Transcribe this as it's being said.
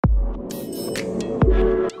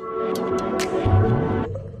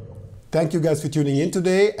Thank you guys for tuning in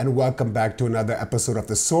today and welcome back to another episode of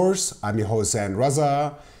The Source. I'm your host, Zain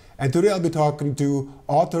Raza. And today I'll be talking to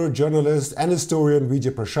author, journalist, and historian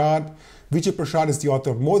Vijay Prashad. Vijay Prashad is the author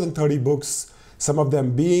of more than 30 books, some of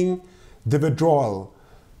them being The Withdrawal,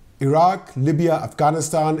 Iraq, Libya,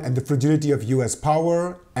 Afghanistan, and the Fragility of US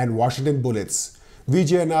Power, and Washington Bullets.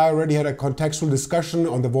 Vijay and I already had a contextual discussion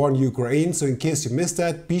on the war in Ukraine, so in case you missed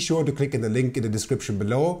that, be sure to click in the link in the description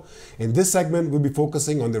below. In this segment, we'll be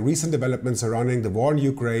focusing on the recent developments surrounding the war in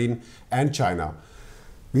Ukraine and China.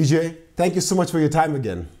 Vijay, thank you so much for your time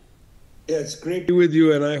again. Yeah, it's great to be with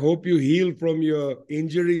you, and I hope you heal from your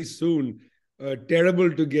injury soon.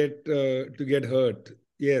 Terrible to get hurt.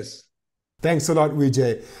 Yes. Thanks a lot,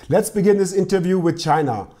 Vijay. Let's begin this interview with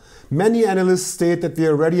China. Many analysts state that we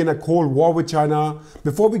are already in a cold war with China.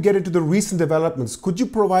 Before we get into the recent developments, could you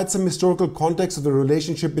provide some historical context of the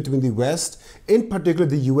relationship between the West, in particular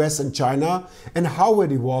the US and China, and how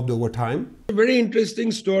it evolved over time? A very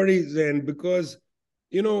interesting story, Zen, because,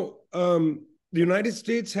 the United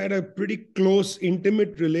States had a pretty close,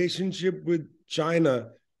 intimate relationship with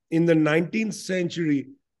China in the 19th century.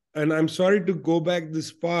 And I'm sorry to go back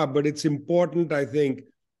this far, but it's important, I think.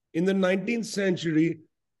 In the 19th century,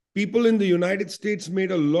 people in the United States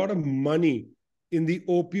made a lot of money in the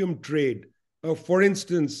opium trade. For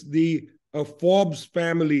instance, the Forbes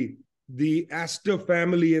family, the Astor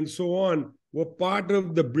family, and so on, were part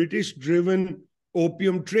of the British-driven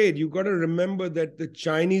opium trade. You've got to remember that the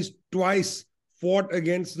Chinese twice fought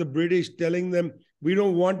against the British, telling them, we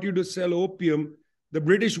don't want you to sell opium. The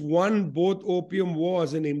British won both opium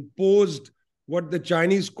wars and imposed what the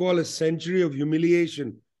Chinese call a century of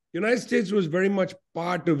humiliation. The United States was very much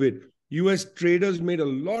part of it. US traders made a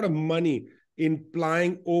lot of money in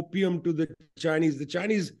plying opium to the Chinese. The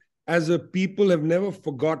Chinese, as a people, have never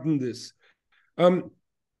forgotten this. In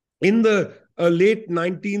the late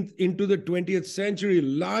 19th into the 20th century, a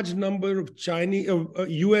large number of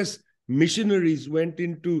US missionaries went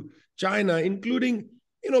into China, including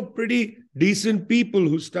pretty decent people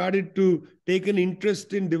who started to take an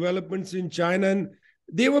interest in developments in China, and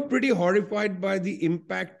they were pretty horrified by the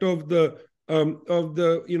impact of the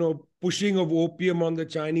pushing of opium on the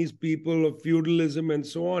Chinese people, of feudalism and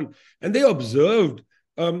so on. And they observed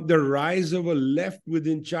the rise of a left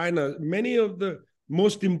within China. Many of the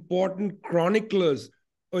most important chroniclers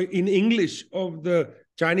in English of the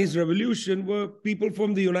Chinese Revolution were people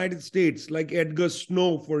from the United States, like Edgar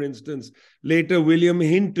Snow, for instance, later William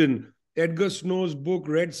Hinton. Edgar Snow's book,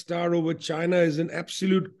 Red Star Over China, is an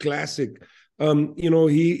absolute classic.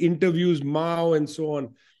 He interviews Mao and so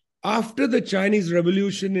on. After the Chinese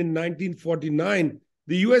Revolution in 1949,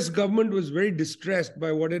 the US government was very distressed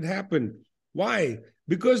by what had happened. Why?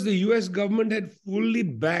 Because the US government had fully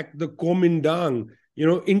backed the Kuomintang,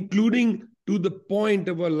 including to the point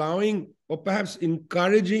of allowing or perhaps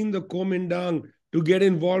encouraging the Kuomintang to get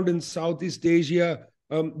involved in Southeast Asia.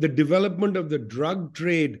 The development of the drug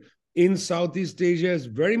trade in Southeast Asia has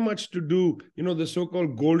very much to do, the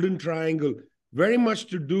so-called Golden Triangle, very much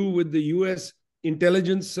to do with the US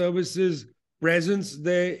intelligence services presence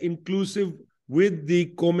there, inclusive with the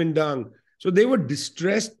Kuomintang. So they were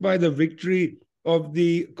distressed by the victory of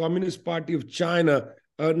the Communist Party of China.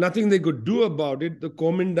 Nothing they could do about it. The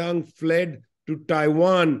Kuomintang fled to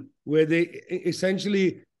Taiwan, where they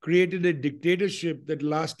essentially created a dictatorship that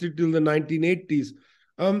lasted till the 1980s.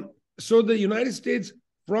 So the United States,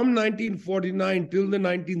 from 1949 till the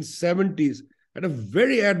 1970s, had a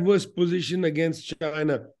very adverse position against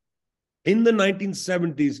China. In the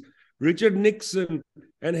 1970s, Richard Nixon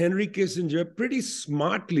and Henry Kissinger pretty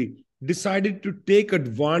smartly decided to take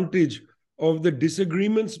advantage of the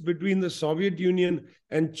disagreements between the Soviet Union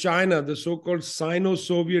and China, the so-called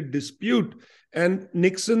Sino-Soviet dispute. And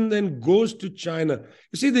Nixon then goes to China.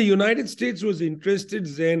 You see, the United States was interested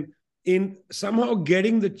then in somehow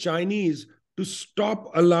getting the Chinese to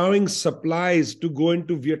stop allowing supplies to go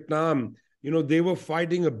into Vietnam. They were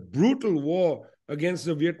fighting a brutal war against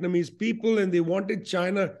the Vietnamese people, and they wanted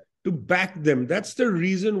China to back them. That's the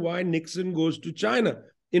reason why Nixon goes to China.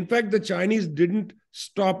 In fact, the Chinese didn't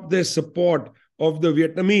stop their support of the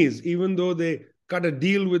Vietnamese, even though they cut a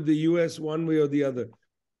deal with the US one way or the other.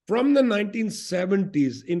 From the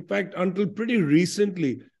 1970s, in fact, until pretty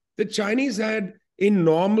recently, the Chinese had a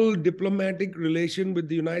normal diplomatic relation with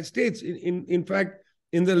the United States. In fact,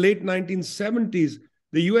 in the late 1970s,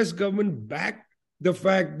 the US government backed the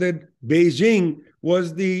fact that Beijing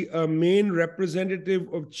was the main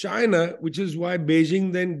representative of China, which is why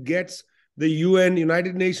Beijing then gets the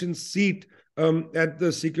United Nations seat at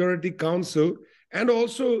the Security Council. And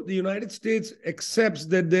also the United States accepts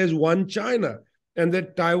that there's one China and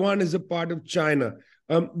that Taiwan is a part of China.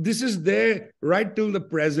 This is there right till the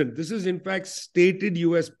present. This is, in fact, stated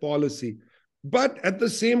US policy. But at the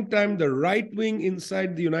same time, the right wing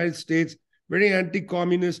inside the United States, very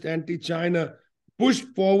anti-communist, anti-China, pushed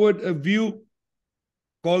forward a view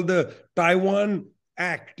called the Taiwan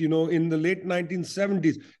Act, in the late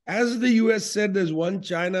 1970s. As the US said, there's one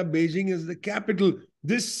China, Beijing is the capital.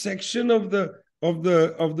 This section of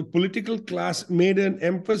the political class made an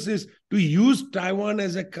emphasis to use Taiwan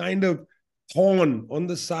as a kind of thorn on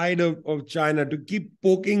the side of China, to keep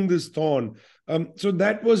poking this thorn. So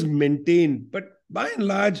that was maintained. But by and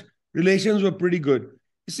large, relations were pretty good.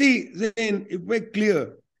 You see, Zain, if we're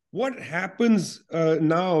clear, what happens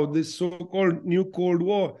now, this so-called new Cold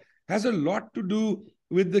War, has a lot to do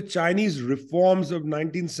with the Chinese reforms of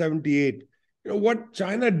 1978. What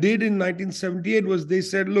China did in 1978 was they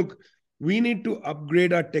said, look, we need to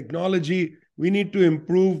upgrade our technology. We need to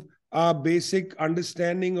improve our basic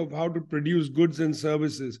understanding of how to produce goods and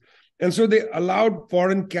services. And so they allowed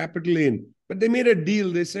foreign capital in. But they made a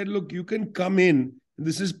deal. They said, look, you can come in.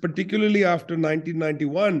 This is particularly after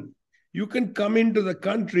 1991. You can come into the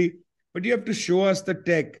country, but you have to show us the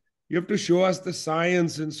tech. You have to show us the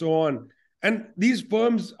science and so on. And these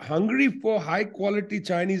firms, hungry for high quality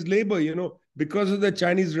Chinese labor, because of the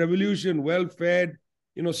Chinese Revolution, well-fed,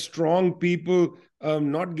 strong people,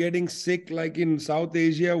 not getting sick like in South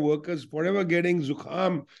Asia, workers forever getting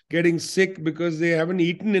zukham, getting sick because they haven't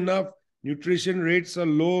eaten enough. Nutrition rates are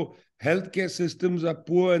low. Healthcare systems are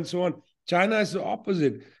poor and so on. China is the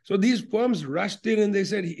opposite. So these firms rushed in and they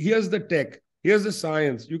said, here's the tech, here's the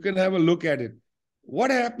science, you can have a look at it.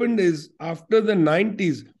 What happened is after the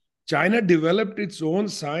 90s, China developed its own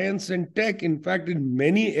science and tech. In fact, in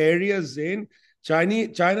many areas, Zain,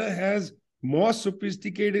 China has more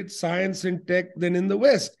sophisticated science and tech than in the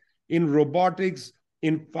West, in robotics,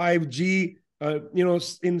 in 5G,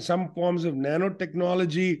 in some forms of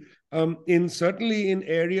nanotechnology, certainly in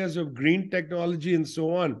areas of green technology and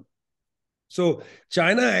so on. So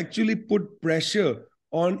China actually put pressure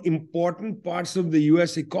on important parts of the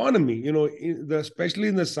US economy, especially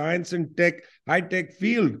in the science and tech, high-tech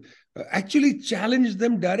field, actually challenged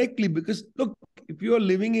them directly because, look, if you're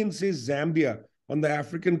living in, say, Zambia on the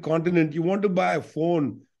African continent, you want to buy a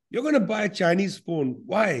phone, you're going to buy a Chinese phone.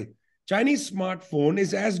 Why? Chinese smartphone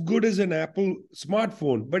is as good as an Apple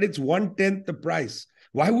smartphone, but it's 1/10 the price.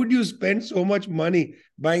 Why would you spend so much money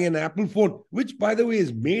buying an Apple phone, which, by the way,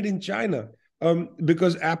 is made in China?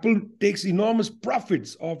 Because Apple takes enormous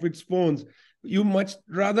profits off its phones. You much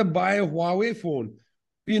rather buy a Huawei phone.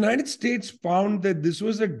 The United States found that this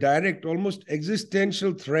was a direct, almost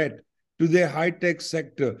existential threat to their high-tech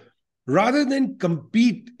sector. Rather than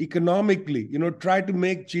compete economically, try to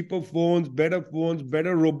make cheaper phones,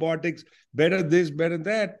 better robotics, better this, better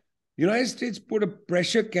that, the United States put a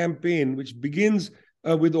pressure campaign which begins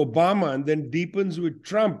with Obama and then deepens with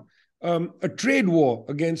Trump, a trade war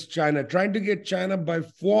against China, trying to get China by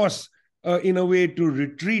force, in a way, to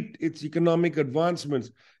retreat its economic advancements.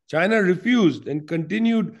 China refused and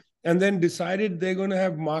continued, and then decided they're going to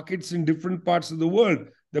have markets in different parts of the world,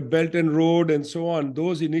 the Belt and Road and so on,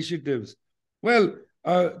 those initiatives. Well,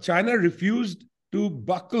 China refused to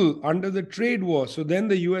buckle under the trade war. So then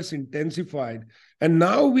the US intensified. And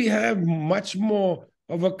now we have much more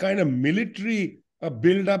of a kind of military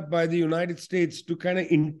build up by the United States to kind of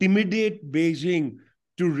intimidate Beijing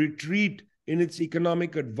to retreat in its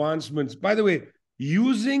economic advancements. By the way,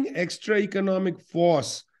 using extra economic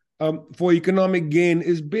force for economic gain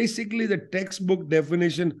is basically the textbook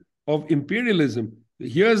definition of imperialism.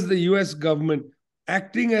 Here's the US government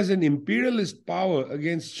acting as an imperialist power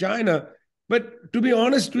against China. But to be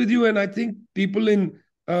honest with you, and I think people in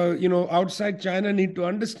outside China need to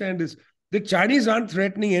understand this, the Chinese aren't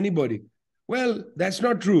threatening anybody. Well, that's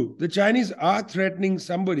not true. The Chinese are threatening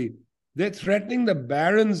somebody. They're threatening the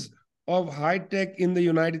barons of high tech in the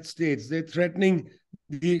United States. They're threatening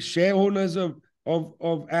the shareholders of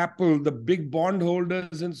Apple, the big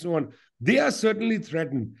bondholders, and so on. They are certainly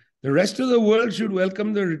threatened. The rest of the world should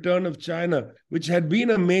welcome the return of China, which had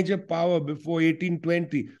been a major power before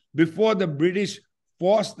 1820, before the British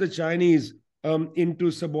forced the Chinese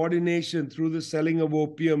into subordination through the selling of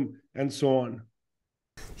opium and so on.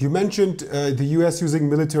 You mentioned the US using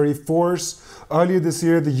military force. Earlier this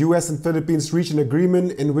year, the US and Philippines reached an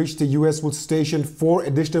agreement in which the US would station 4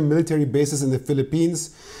 additional military bases in the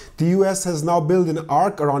Philippines. The US has now built an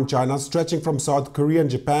arc around China, stretching from South Korea and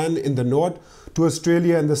Japan in the north to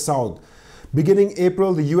Australia in the south. Beginning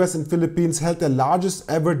April, the US and Philippines held their largest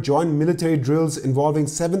ever joint military drills involving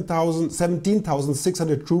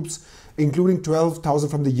 17,600 troops, including 12,000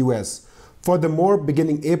 from the US. Furthermore,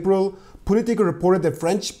 beginning April, Politico reported that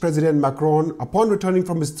French President Macron, upon returning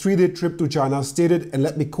from his 3-day trip to China, stated, and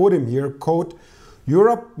let me quote him here, quote,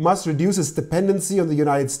 "Europe must reduce its dependency on the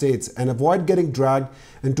United States and avoid getting dragged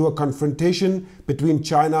into a confrontation between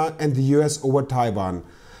China and the US over Taiwan."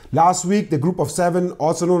 Last week, the Group of Seven,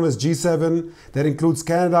 also known as G7, that includes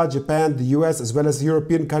Canada, Japan, the US, as well as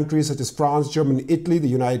European countries such as France, Germany, Italy, the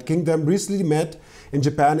United Kingdom, recently met in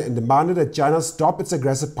Japan and demanded that China stop its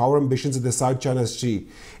aggressive power ambitions in the South China Sea.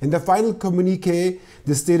 In their final communique,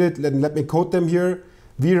 they stated, and let me quote them here,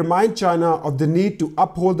 "We remind China of the need to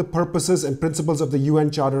uphold the purposes and principles of the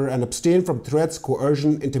UN Charter and abstain from threats,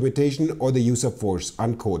 coercion, intimidation, or the use of force,"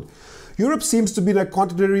 unquote. Europe seems to be in a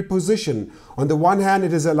contradictory position. On the one hand,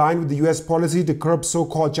 it is aligned with the US policy to curb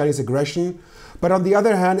so-called Chinese aggression, but on the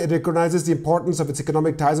other hand, it recognizes the importance of its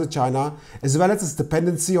economic ties with China, as well as its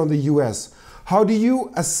dependency on the US. How do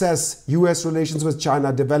you assess US relations with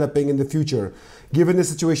China developing in the future, given the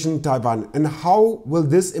situation in Taiwan, and how will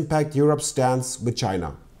this impact Europe's stance with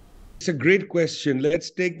China? It's a great question.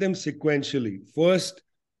 Let's take them sequentially. First,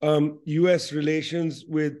 US relations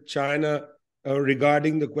with China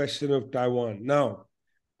regarding the question of Taiwan. Now,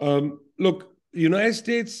 look, the United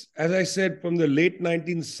States, as I said, from the late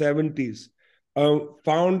 1970s,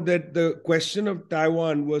 found that the question of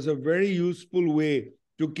Taiwan was a very useful way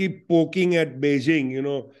to keep poking at Beijing.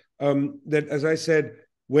 That, as I said,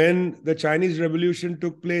 when the Chinese Revolution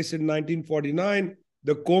took place in 1949,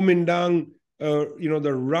 the Kuomintang,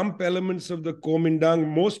 the rump elements of the Kuomintang,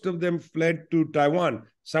 most of them fled to Taiwan.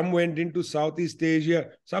 Some went into Southeast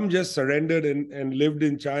Asia. Some just surrendered and lived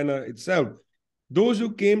in China itself. Those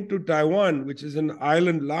who came to Taiwan, which is an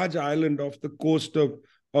island, large island off the coast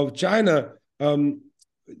of China,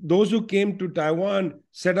 those who came to Taiwan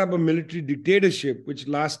set up a military dictatorship, which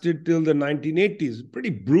lasted till the 1980s.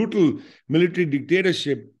 Pretty brutal military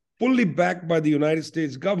dictatorship, fully backed by the United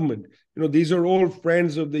States government. These are all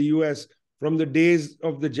friends of the US from the days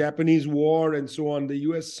of the Japanese War and so on. The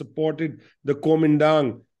US supported the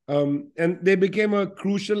Kuomintang, and they became a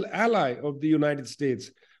crucial ally of the United States.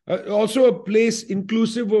 Also a place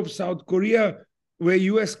inclusive of South Korea, where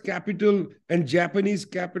US capital and Japanese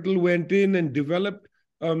capital went in and developed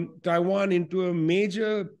Taiwan into a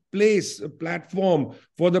major place, a platform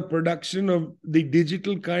for the production of the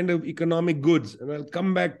digital kind of economic goods. And I'll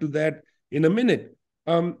come back to that in a minute.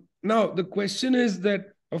 Now, the question is that,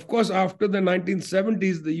 of course, after the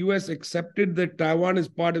 1970s, the US accepted that Taiwan is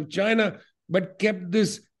part of China, but kept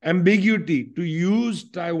this ambiguity to use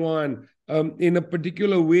Taiwan in a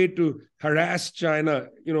particular way to harass China,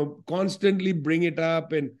 constantly bring it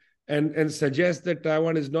up and suggest that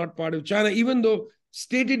Taiwan is not part of China, even though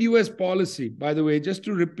stated US policy, by the way, just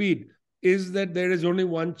to repeat, is that there is only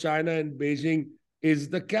one China and Beijing is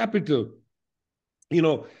the capital.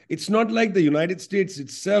 It's not like the United States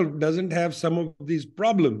itself doesn't have some of these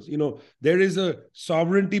problems. There is a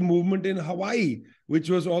sovereignty movement in Hawaii, which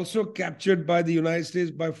was also captured by the United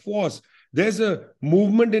States by force. There's a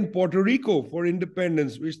movement in Puerto Rico for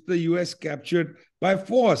independence, which the US captured by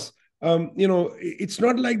force. It's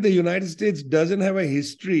not like the United States doesn't have a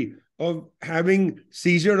history of having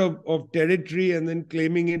seizure of territory and then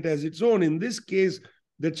claiming it as its own. In this case,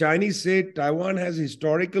 the Chinese say Taiwan has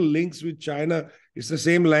historical links with China. It's the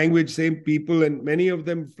same language, same people, and many of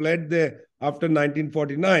them fled there after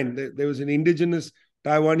 1949. There was an indigenous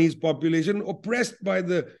Taiwanese population oppressed by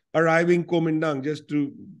the arriving Kuomintang, just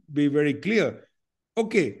to be very clear.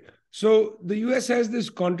 Okay, so the US has this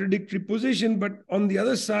contradictory position, but on the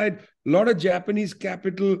other side, a lot of Japanese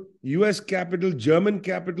capital, US capital, German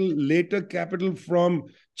capital, later capital from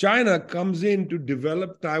China comes in to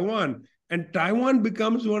develop Taiwan. And Taiwan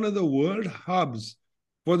becomes one of the world hubs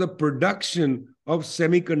for the production of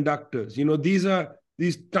semiconductors. These are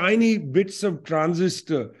these tiny bits of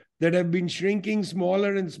transistor that have been shrinking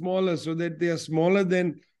smaller and smaller so that they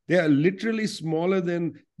are literally smaller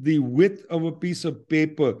than the width of a piece of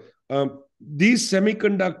paper. These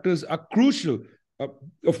semiconductors are crucial.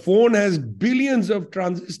 A phone has billions of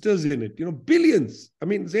transistors in it, billions. I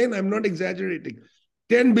mean, Zain, I'm not exaggerating.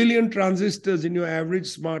 10 billion transistors in your average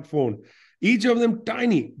smartphone, each of them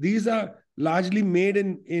tiny. These are largely made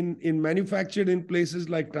manufactured in places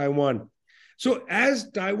like Taiwan. So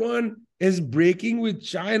as Taiwan is breaking with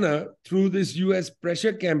China through this US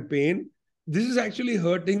pressure campaign, this is actually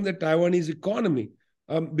hurting the Taiwanese economy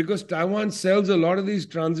because Taiwan sells a lot of these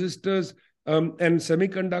transistors and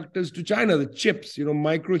semiconductors to China, the chips,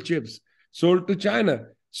 microchips sold to China.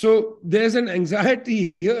 So there's an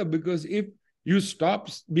anxiety here because if you stop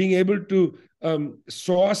being able to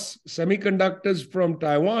source semiconductors from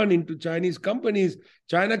Taiwan into Chinese companies,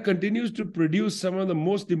 China continues to produce some of the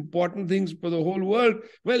most important things for the whole world,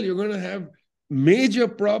 well, you're going to have major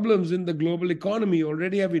problems in the global economy. You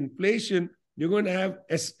already have inflation. You're going to have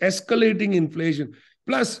escalating inflation.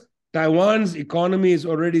 Plus, Taiwan's economy is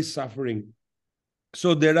already suffering.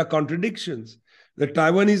 So there are contradictions. The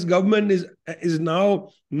Taiwanese government is now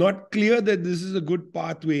not clear that this is a good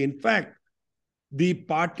pathway. In fact, the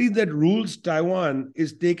party that rules Taiwan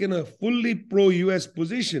is taken a fully pro-US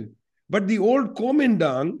position. But the old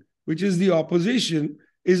Kuomintang, which is the opposition,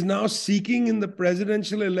 is now seeking in the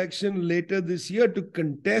presidential election later this year to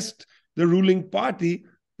contest the ruling party.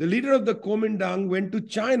 The leader of the Kuomintang went to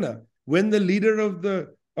China when the leader of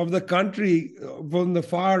the country from the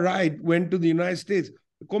far right went to the United States.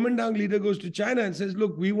 The Kuomintang leader goes to China and says,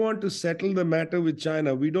 look, we want to settle the matter with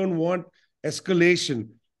China. We don't want escalation.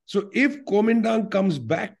 So if Kuomintang comes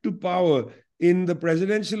back to power in the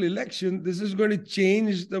presidential election, this is going to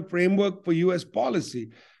change the framework for US policy.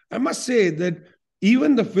 I must say that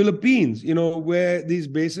even the Philippines, where these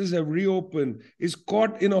bases have reopened, is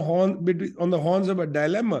caught in on the horns of a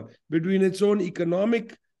dilemma between its own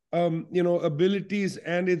economic abilities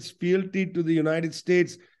and its fealty to the United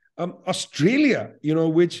States. Australia,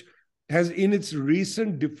 which has in its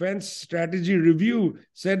recent defense strategy review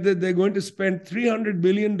said that they're going to spend $300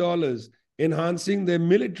 billion enhancing their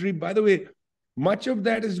military. By the way, much of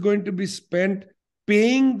that is going to be spent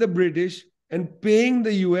paying the British and paying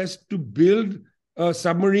the US to build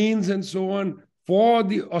submarines and so on for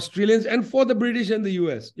the Australians and for the British and the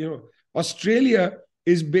US. Australia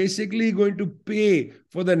is basically going to pay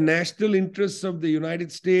for the national interests of the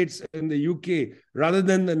United States and the UK rather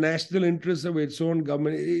than the national interests of its own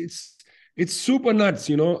government. It's super nuts,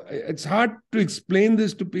 It's hard to explain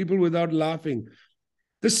this to people without laughing.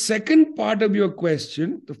 The second part of your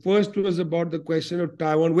question, the first was about the question of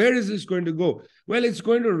Taiwan. Where is this going to go? Well, it's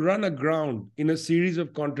going to run aground in a series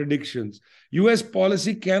of contradictions. US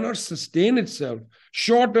policy cannot sustain itself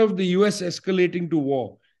short of the US escalating to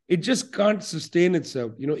war. It just can't sustain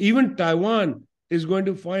itself. Even Taiwan is going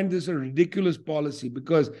to find this a ridiculous policy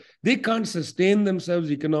because they can't sustain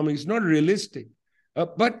themselves economically. It's not realistic.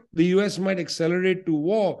 But the US might accelerate to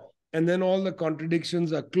war, and then all the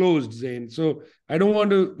contradictions are closed, Zain. So I don't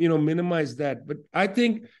want to, minimize that. But I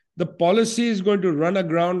think the policy is going to run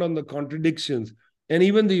aground on the contradictions. And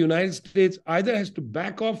even the United States either has to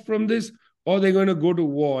back off from this or they're going to go to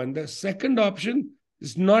war. And the second option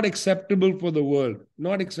is not acceptable for the world.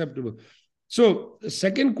 Not acceptable. So the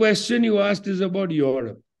second question you asked is about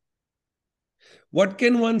Europe. What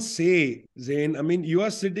can one say, Zain? I mean, you are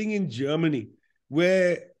sitting in Germany,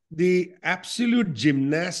 where the absolute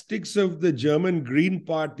gymnastics of the German Green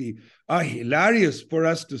Party are hilarious for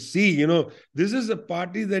us to see. This is a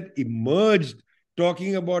party that emerged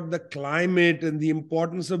talking about the climate and the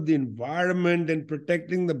importance of the environment and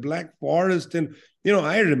protecting the Black Forest. And,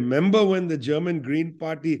 I remember when the German Green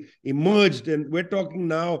Party emerged, and we're talking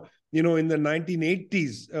now, in the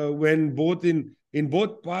 1980s, when in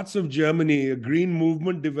both parts of Germany, a green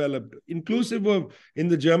movement developed, inclusive of in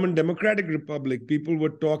the German Democratic Republic. People were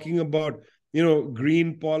talking about,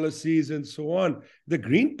 green policies and so on. The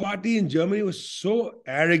Green Party in Germany was so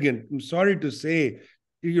arrogant, I'm sorry to say,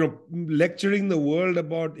 lecturing the world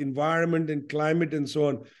about environment and climate and so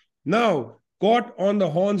on. Now, caught on the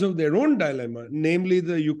horns of their own dilemma, namely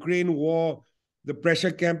the Ukraine war, the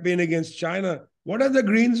pressure campaign against China, what are the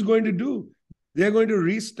Greens going to do? They're going to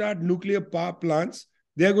restart nuclear power plants.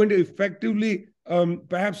 They're going to effectively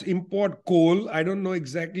perhaps import coal. I don't know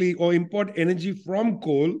exactly, or import energy from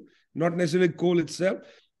coal, not necessarily coal itself.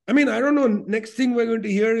 I mean, I don't know. Next thing we're going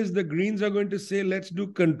to hear is the Greens are going to say, let's do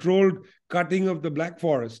controlled cutting of the Black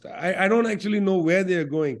Forest. I don't actually know where they're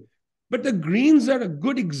going. But the Greens are a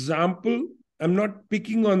good example, I'm not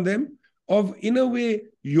picking on them, of, in a way,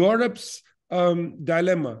 Europe's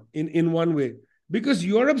dilemma in one way. Because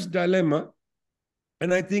Europe's dilemma,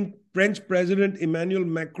 and I think French President Emmanuel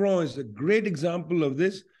Macron is a great example of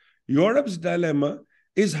this. Europe's dilemma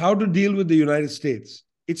is how to deal with the United States.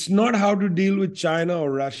 It's not how to deal with China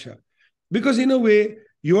or Russia. Because in a way,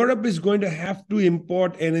 Europe is going to have to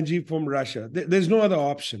import energy from Russia. There's no other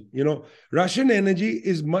option. Russian energy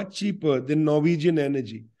is much cheaper than Norwegian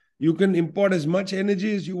energy. You can import as much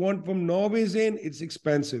energy as you want from Norway, Zain. It's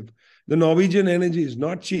expensive. The Norwegian energy is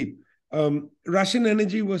not cheap. Russian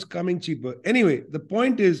energy was coming cheaper. Anyway, the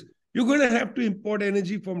point is, you're going to have to import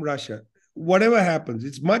energy from Russia. Whatever happens,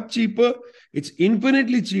 it's much cheaper. It's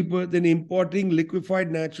infinitely cheaper than importing liquefied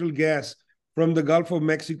natural gas from the Gulf of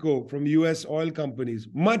Mexico, from US oil companies,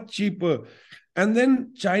 much cheaper. And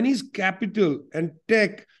then Chinese capital and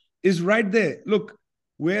tech is right there. Look,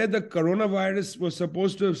 where the coronavirus was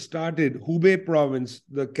supposed to have started, Hubei province,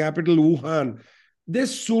 the capital Wuhan,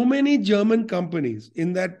 there's so many German companies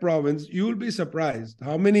in that province, you'll be surprised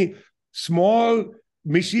how many small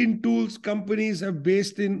machine tools companies are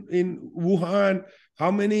based in Wuhan,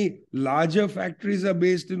 how many larger factories are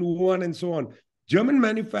based in Wuhan, and so on. German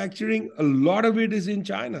manufacturing, a lot of it is in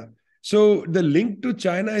China. So the link to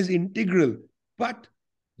China is integral. But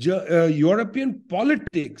European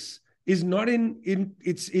politics is not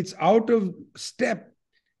it's out of step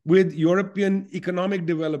with European economic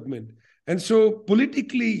development. And so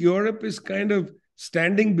politically, Europe is kind of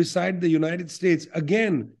standing beside the United States,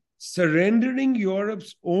 again, surrendering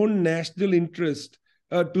Europe's own national interest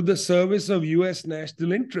to the service of US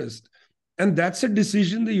national interest. And that's a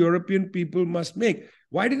decision the European people must make.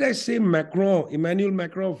 Why did I say Macron, Emmanuel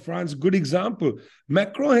Macron of France? Good example.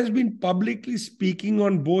 Macron has been publicly speaking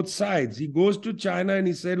on both sides. He goes to China and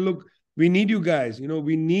he said, look, we need you guys.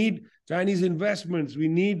 We need Chinese investments. We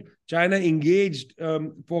need China engaged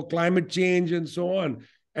for climate change and so on.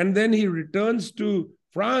 And then he returns to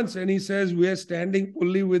France and he says, we are standing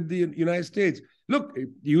fully with the United States. Look,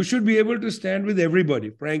 you should be able to stand with everybody,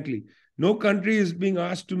 frankly. No country is being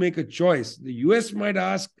asked to make a choice. The US might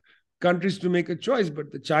ask countries to make a choice,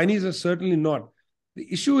 but the Chinese are certainly not.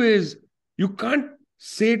 The issue is you can't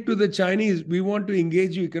say to the Chinese, we want to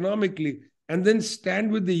engage you economically, and then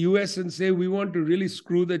stand with the US and say, we want to really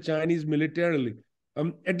screw the Chinese militarily.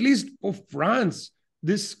 At least for France,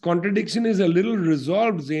 this contradiction is a little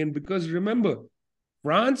resolved, Zain, because remember,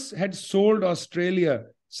 France had sold Australia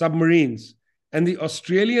submarines, and the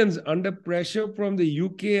Australians, under pressure from the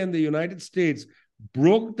UK and the United States,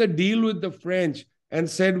 broke the deal with the French and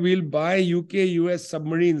said, we'll buy UK-US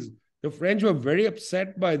submarines. The French were very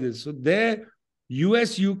upset by this. So their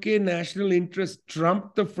US-UK national interest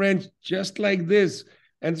trumped the French just like this.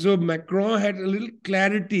 And so Macron had a little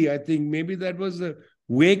clarity, I think. Maybe that was a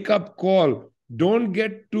wake-up call. Don't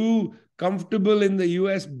get too comfortable in the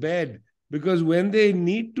US bed, because when they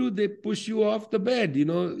need to, they push you off the bed.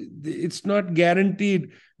 It's not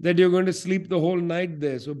guaranteed that you're going to sleep the whole night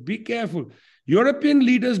there. So be careful. European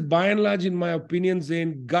leaders, by and large, in my opinion,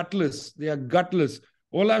 Zain, gutless. They are gutless.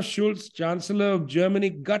 Olaf Scholz, Chancellor of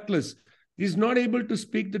Germany, gutless. He's not able to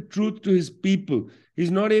speak the truth to his people.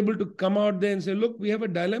 He's not able to come out there and say, look, we have a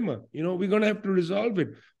dilemma. We're going to have to resolve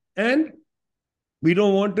it. And we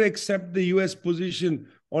don't want to accept the US position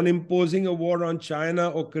on imposing a war on China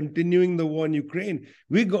or continuing the war in Ukraine.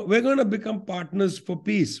 We're going to become partners for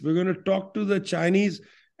peace. We're going to talk to the Chinese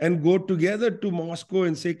and go together to Moscow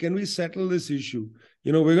and say, can we settle this issue?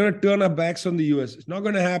 We're going to turn our backs on the US. It's not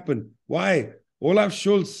going to happen. Why? Olaf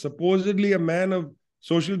Scholz, supposedly a man of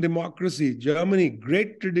social democracy, Germany,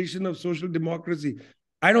 great tradition of social democracy.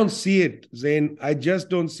 I don't see it, Zain. I just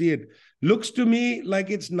don't see it. Looks to me like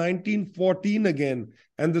it's 1914 again,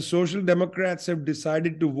 and the Social Democrats have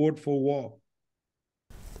decided to vote for war.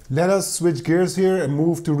 Let us switch gears here and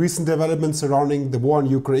move to recent developments surrounding the war in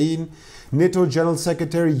Ukraine. NATO General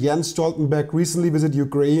Secretary Jens Stoltenberg recently visited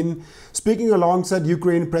Ukraine. Speaking alongside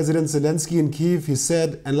Ukraine President Zelensky in Kyiv, he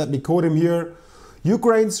said, and let me quote him here,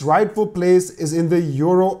 Ukraine's rightful place is in the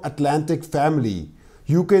Euro-Atlantic family.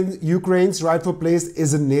 Ukraine's rightful place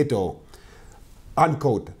is in NATO.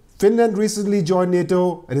 Unquote. Finland recently joined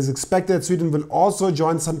NATO. It is expected that Sweden will also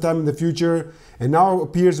join sometime in the future, and now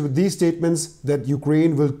appears with these statements that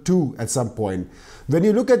Ukraine will too at some point. When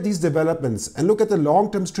you look at these developments and look at the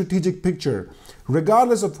long-term strategic picture,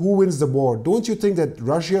 regardless of who wins the war, don't you think that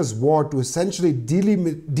Russia's war to essentially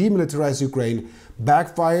demilitarize Ukraine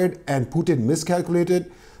backfired and Putin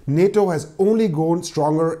miscalculated? NATO has only grown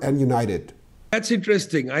stronger and united. That's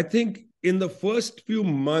interesting. I think in the first few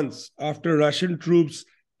months after Russian troops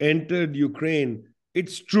entered Ukraine,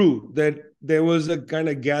 it's true that there was a kind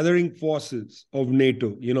of gathering forces of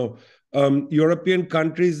NATO, European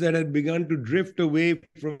countries that had begun to drift away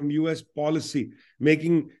from US policy,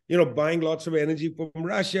 making, buying lots of energy from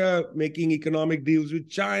Russia, making economic deals with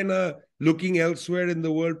China, looking elsewhere in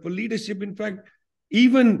the world for leadership. In fact,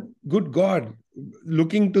 even, good God,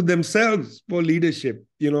 looking to themselves for leadership.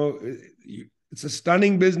 It's a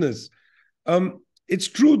stunning business. It's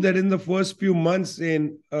true that in the first few months,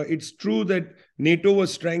 it's true that NATO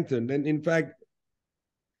was strengthened. And in fact,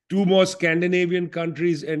 2 more Scandinavian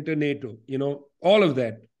countries enter NATO. All of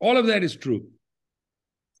that is true.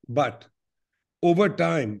 But over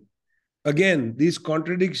time, again, these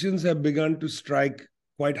contradictions have begun to strike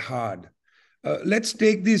quite hard. Let's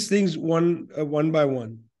take these things one by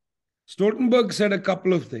one. Stoltenberg said a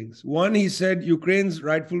couple of things. One, he said Ukraine's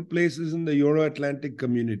rightful place is in the Euro-Atlantic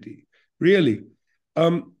community. Really.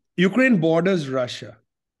 Ukraine borders Russia.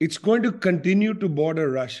 It's going to continue to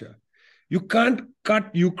border Russia. You can't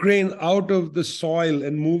cut Ukraine out of the soil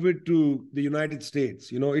and move it to the United States.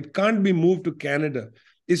 It can't be moved to Canada.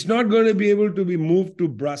 It's not going to be able to be moved to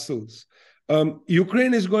Brussels.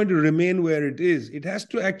 Ukraine is going to remain where it is. It has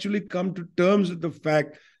to actually come to terms with the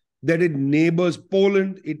fact that it neighbors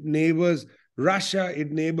Poland, it neighbors Russia,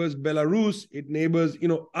 it neighbors Belarus, it neighbors,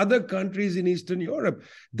 other countries in Eastern Europe.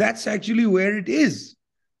 That's actually where it is.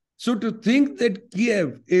 So to think that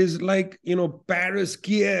Kiev is like, Paris,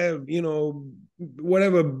 Kiev,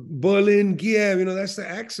 whatever, Berlin, Kiev, that's the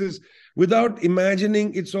axis, without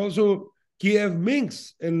imagining it's also Kiev,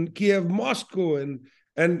 Minsk, and Kiev, Moscow, and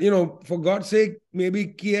for God's sake, maybe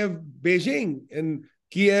Kiev, Beijing, and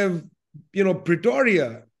Kiev,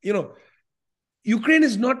 Pretoria. Ukraine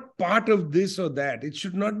is not part of this or that. It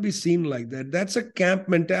should not be seen like that. That's a camp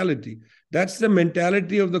mentality. That's the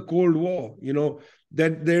mentality of the Cold War,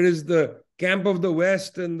 that there is the camp of the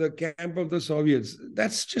West and the camp of the Soviets.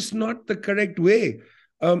 That's just not the correct way.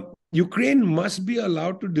 Ukraine must be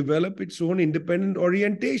allowed to develop its own independent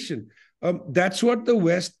orientation. That's what the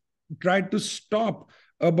West tried to stop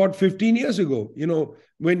about 15 years ago,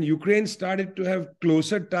 when Ukraine started to have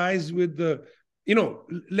closer ties with the,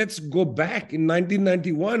 let's go back in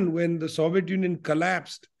 1991 when the Soviet Union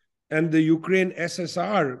collapsed and the Ukraine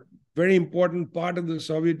SSR, very important part of the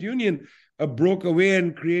Soviet Union, broke away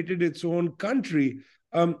and created its own country.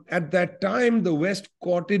 At that time, the West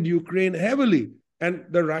courted Ukraine heavily, and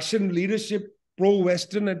the Russian leadership,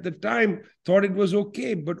 pro-Western at the time, thought it was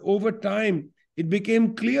okay. But over time, it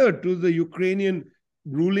became clear to the Ukrainian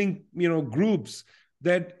ruling, groups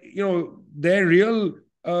that, their real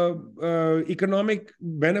economic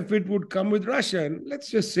benefit would come with Russia. And let's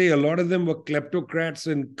just say a lot of them were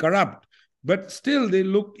kleptocrats and corrupt, but still they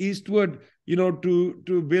looked eastward,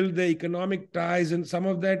 to build their economic ties, and some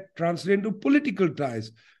of that translated into political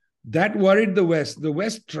ties. That worried the West. The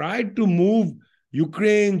West tried to move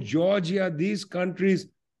Ukraine, Georgia, these countries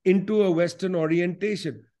into a Western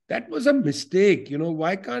orientation. That was a mistake.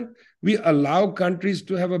 Why can't we allow countries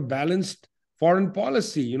to have a balanced foreign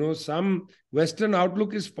policy? Some Western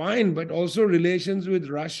outlook is fine, but also relations with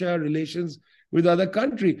Russia, relations with other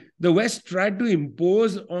countries. The West tried to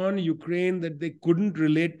impose on Ukraine that they couldn't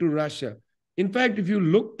relate to Russia. In fact, if you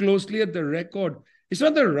look closely at the record, it's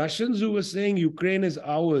not the Russians who were saying Ukraine is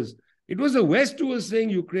ours. It was the West who was saying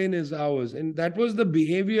Ukraine is ours. And that was the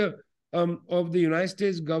behavior of the United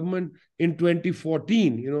States government in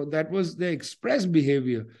 2014. That was the express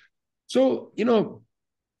behavior. So,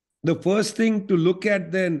 the first thing to look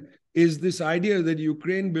at then is this idea that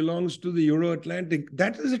Ukraine belongs to the Euro-Atlantic.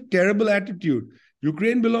 That is a terrible attitude.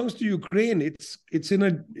 Ukraine belongs to Ukraine. It's in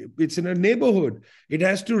a neighborhood. It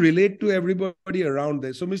has to relate to everybody around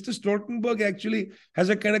there. So Mr. Stoltenberg actually has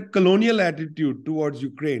a kind of colonial attitude towards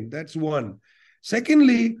Ukraine. That's one.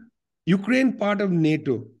 Secondly, Ukraine part of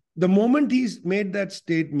NATO. The moment he's made that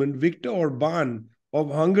statement, Viktor Orban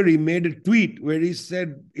of Hungary made a tweet where he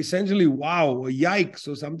said essentially, wow, or yikes,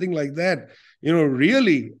 or something like that.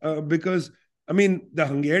 Really, because the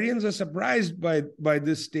Hungarians are surprised by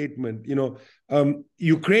this statement.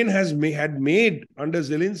 Ukraine had made under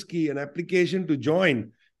Zelensky an application to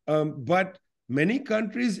join, but many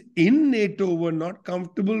countries in NATO were not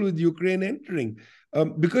comfortable with Ukraine entering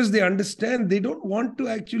because they understand they don't want to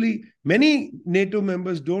actually. Many NATO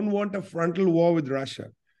members don't want a frontal war with Russia.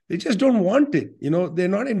 They just don't want it. They're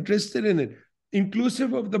not interested in it,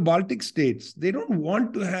 inclusive of the Baltic states. They don't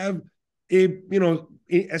want to have a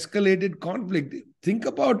escalated conflict. Think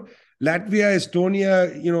about Latvia,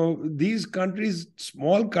 Estonia, these countries,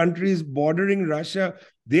 small countries bordering Russia,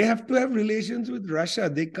 they have to have relations with Russia.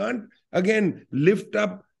 They can't, again, lift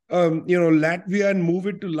up, Latvia and move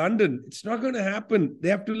it to London. It's not going to happen. They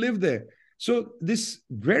have to live there. So this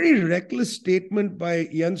very reckless statement by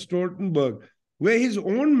Jens Stoltenberg, where his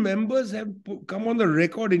own members have come on the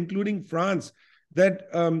record, including France, that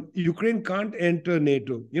Ukraine can't enter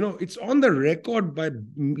NATO. It's on the record by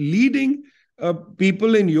leading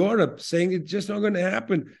people in Europe saying it's just not going to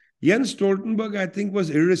happen. Jens Stoltenberg, I think, was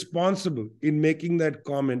irresponsible in making that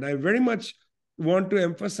comment. I very much want to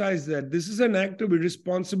emphasize that this is an act of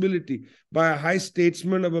irresponsibility by a high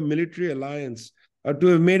statesman of a military alliance to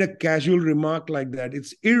have made a casual remark like that.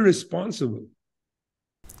 It's irresponsible.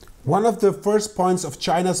 One of the first points of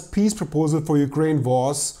China's peace proposal for Ukraine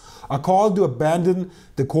was a call to abandon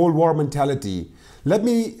the Cold War mentality. Let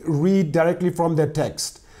me read directly from their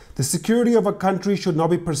text. The security of a country should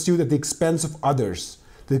not be pursued at the expense of others.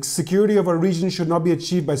 The security of our region should not be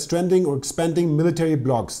achieved by strengthening or expanding military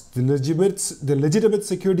blocs. The legitimate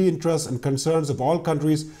security interests and concerns of all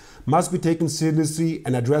countries must be taken seriously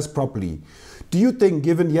and addressed properly. Do you think,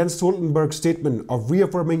 given Jens Stoltenberg's statement of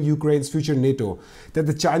reaffirming Ukraine's future in NATO, that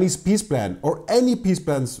the Chinese peace plan, or any peace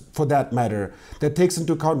plans for that matter, that takes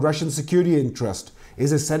into account Russian security interest,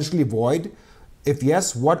 is essentially void? If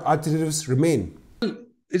yes, what alternatives remain?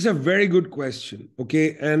 It's a very good question,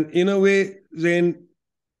 okay? And in a way, then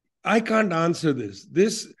I can't answer this.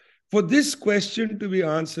 For this question to be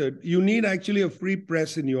answered, you need actually a free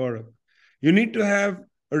press in Europe. You need to have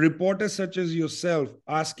a reporter such as yourself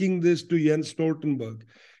asking this to Jens Stoltenberg.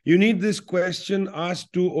 You need this question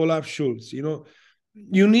asked to Olaf Scholz.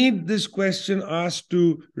 You need this question asked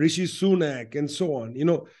to Rishi Sunak and so on.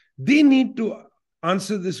 They need to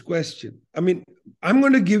answer this question. I mean, I'm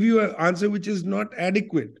going to give you an answer which is not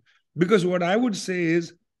adequate, because what I would say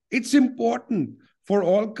is it's important for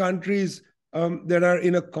all countries that are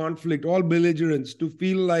in a conflict, all belligerents, to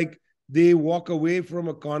feel like they walk away from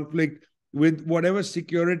a conflict with whatever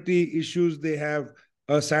security issues they have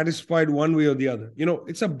satisfied one way or the other.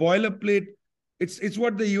 It's a boilerplate. It's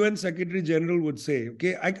what the UN Secretary General would say.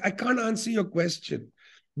 Okay, I can't answer your question,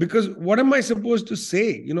 because what am I supposed to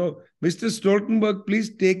say? Mr. Stoltenberg,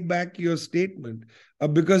 please take back your statement,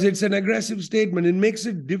 because it's an aggressive statement. It makes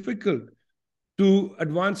it difficult to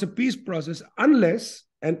advance a peace process unless,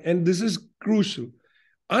 and this is crucial,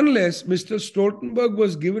 unless Mr. Stoltenberg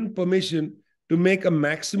was given permission to make a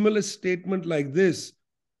maximalist statement like this,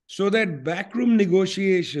 so that backroom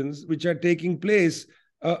negotiations which are taking place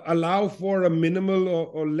allow for a minimal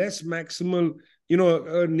or less maximal,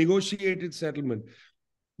 negotiated settlement.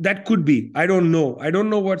 That could be. I don't know. I don't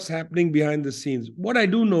know what's happening behind the scenes. What I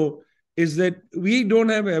do know is that we don't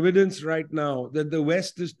have evidence right now that the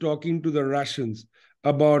West is talking to the Russians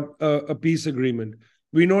about a peace agreement.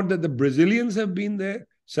 We know that the Brazilians have been there.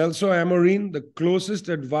 Celso Amorim, the closest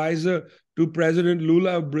advisor to President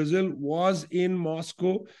Lula of Brazil, was in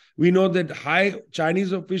Moscow. We know that high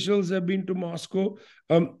Chinese officials have been to Moscow.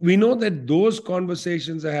 We know that those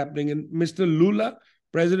conversations are happening. And Mr. Lula,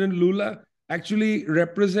 President Lula, actually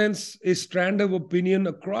represents a strand of opinion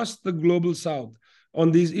across the global South on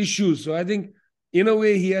these issues. So I think, in a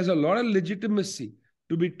way, he has a lot of legitimacy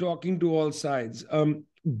to be talking to all sides.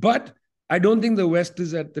 But I don't think the West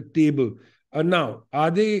is at the table. Now, are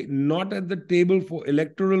they not at the table for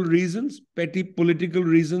electoral reasons, petty political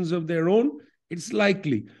reasons of their own? It's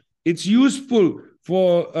likely. It's useful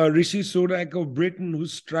for Rishi Sunak of Britain,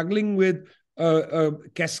 who's struggling with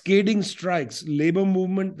cascading strikes, labor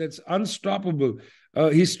movement that's unstoppable.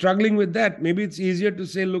 He's struggling with that. Maybe it's easier to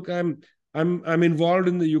say, look, I'm involved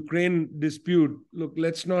in the Ukraine dispute. Look,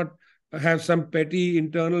 let's not have some petty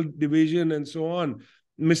internal division and so on.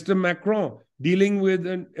 Mr. Macron dealing with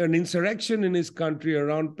an insurrection in his country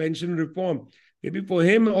around pension reform. Maybe for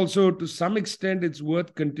him also, to some extent, it's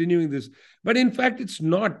worth continuing this. But in fact, it's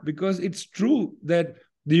not, because it's true that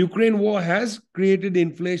the Ukraine war has created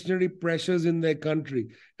inflationary pressures in their country,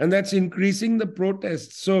 and that's increasing the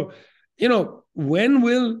protests. So, when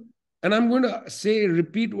will, and I'm going to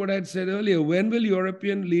repeat what I'd said earlier, when will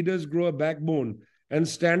European leaders grow a backbone and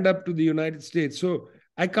stand up to the United States? So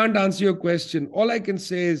I can't answer your question. All I can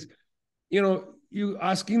say is, you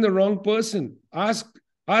asking the wrong person. Ask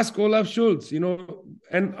Olaf Scholz,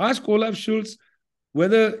 and ask Olaf Scholz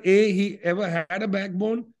whether A, he ever had a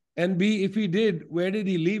backbone, and B, if he did, where did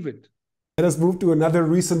he leave it? Let us move to another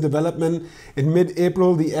recent development. In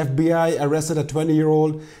mid-April, the FBI arrested a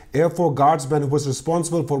 20-year-old Air Force guardsman who was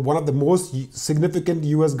responsible for one of the most significant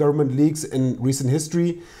US government leaks in recent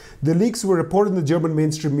history. The leaks were reported in the German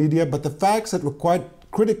mainstream media, but the facts that were quite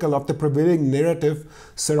critical of the prevailing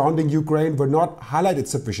narrative surrounding Ukraine were not highlighted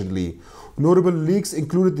sufficiently. Notable leaks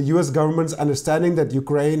included the US government's understanding that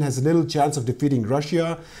Ukraine has little chance of defeating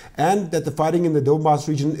Russia and that the fighting in the Donbas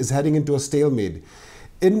region is heading into a stalemate.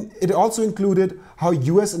 It also included how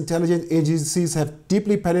US intelligence agencies have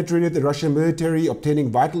deeply penetrated the Russian military,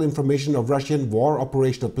 obtaining vital information of Russian war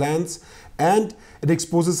operational plans, and it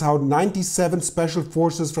exposes how 97 special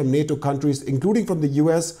forces from NATO countries, including from the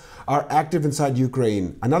US, are active inside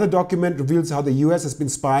Ukraine. Another document reveals how the US has been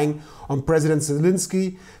spying on President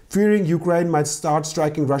Zelensky, fearing Ukraine might start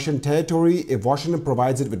striking Russian territory if Washington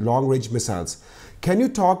provides it with long-range missiles. Can you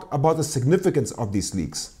talk about the significance of these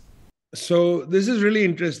leaks? So this is really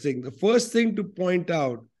interesting. The first thing to point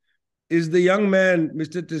out is the young man,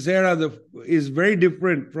 Mr. Teixeira, is very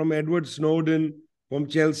different from Edward Snowden, from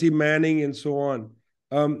Chelsea Manning, and so on.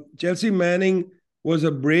 Chelsea Manning was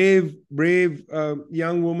a brave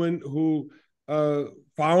young woman who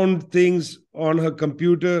found things on her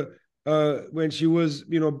computer when she was,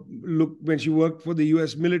 when she worked for the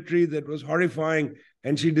US military. That was horrifying.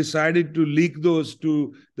 And she decided to leak those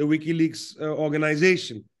to the WikiLeaks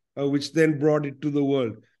organization, which then brought it to the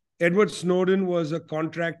world. Edward Snowden was a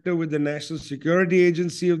contractor with the National Security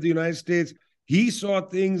Agency of the United States. He saw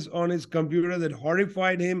things on his computer that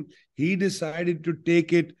horrified him. He decided to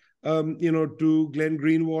take it, to Glenn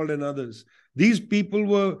Greenwald and others. These people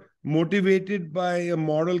were motivated by a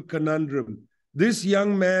moral conundrum. This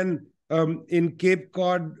young man in Cape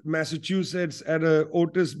Cod, Massachusetts, at a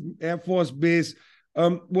Otis Air Force base,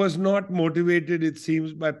 was not motivated, it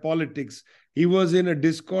seems, by politics. He was in a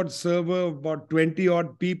Discord server of about 20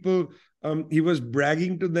 odd people. He was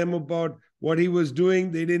bragging to them about what he was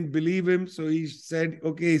doing. They didn't believe him. So he said,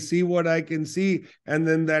 okay, see what I can see. And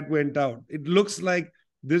then that went out. It looks like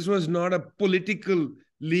this was not a political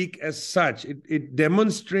leak as such. It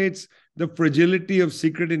demonstrates the fragility of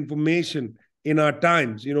secret information in our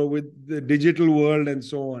times, with the digital world and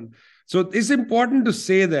so on. So it's important to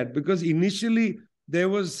say that, because initially there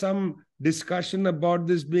was some discussion about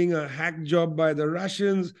this being a hack job by the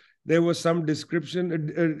Russians. There was some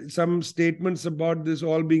description, some statements about this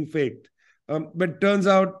all being faked. But turns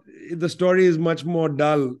out the story is much more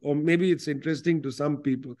dull, or maybe it's interesting to some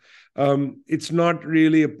people. It's not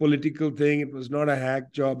really a political thing. It was not a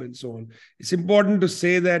hack job and so on. It's important to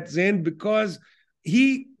say that, Zain, because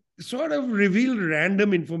he sort of revealed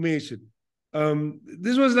random information.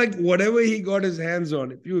 This was like whatever he got his hands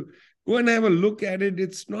on. If you go and have a look at it,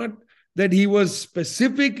 it's not that he was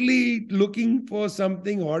specifically looking for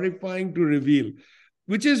something horrifying to reveal,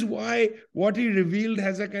 which is why what he revealed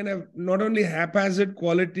has a kind of not only haphazard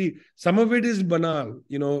quality, some of it is banal,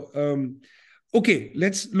 Okay,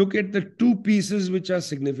 let's look at the two pieces which are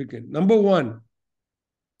significant. Number one,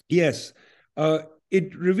 yes,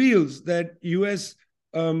 it reveals that US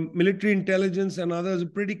military intelligence and others are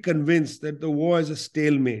pretty convinced that the war is a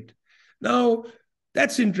stalemate. Now,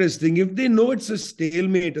 that's interesting. If they know it's a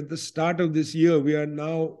stalemate at the start of this year, we are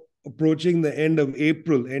now approaching the end of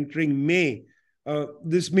April, entering May.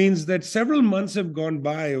 This means that several months have gone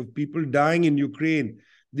by of people dying in Ukraine.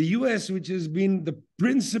 The US, which has been the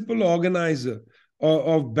principal organizer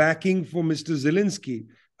of backing for Mr. Zelensky,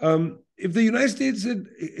 if the United States had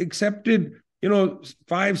accepted,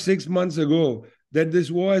 5-6 months ago that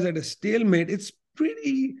this war is at a stalemate, it's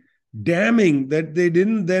pretty damning that they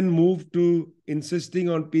didn't then move to insisting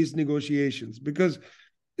on peace negotiations. Because,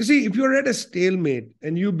 you see, if you're at a stalemate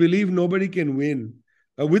and you believe nobody can win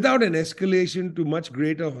without an escalation to much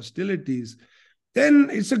greater hostilities, then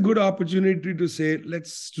it's a good opportunity to say,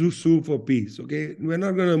 let's sue for peace, okay? We're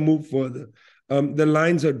not going to move further. The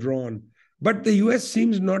lines are drawn. But the US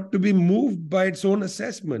seems not to be moved by its own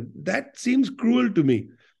assessment. That seems cruel to me.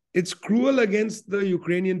 It's cruel against the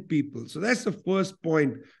Ukrainian people. So that's the first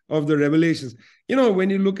point of the revelations. When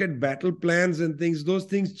you look at battle plans and things, those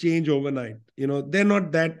things change overnight. They're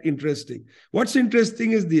not that interesting. What's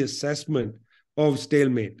interesting is the assessment of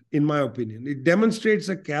stalemate, in my opinion. It demonstrates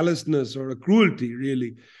a callousness or a cruelty,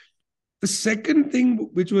 really. The second thing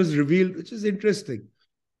which was revealed, which is interesting,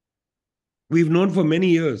 we've known for many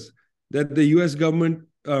years that the US government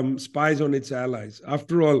spies on its allies.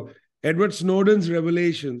 After all, Edward Snowden's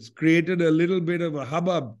revelations created a little bit of a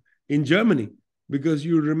hubbub in Germany, because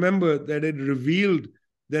you remember that it revealed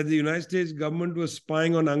that the United States government was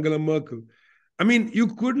spying on Angela Merkel. I mean, you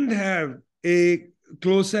couldn't have a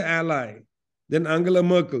closer ally than Angela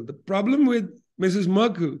Merkel. The problem with Mrs.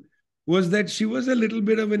 Merkel was that she was a little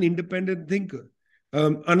bit of an independent thinker,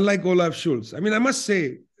 unlike Olaf Scholz. I mean, I must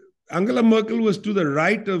say, Angela Merkel was to the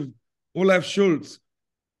right of Olaf Scholz,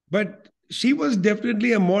 but she was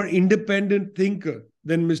definitely a more independent thinker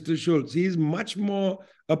than Mr. Scholz. He is much more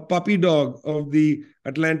a puppy dog of the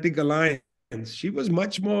Atlantic Alliance. She was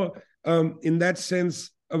much more, in that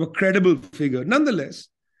sense, of a credible figure. Nonetheless,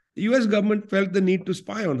 the US government felt the need to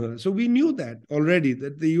spy on her. So we knew that already,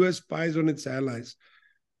 that the US spies on its allies.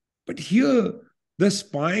 But here, the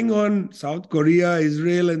spying on South Korea,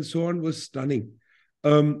 Israel, and so on was stunning.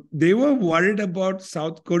 They were worried about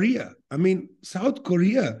South Korea. I mean, South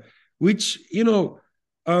Korea, which,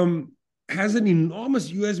 has an enormous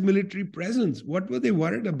US military presence. What were they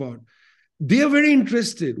worried about? They are very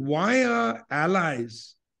interested. Why are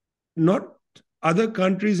allies, not other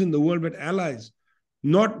countries in the world, but allies,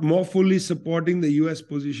 not more fully supporting the US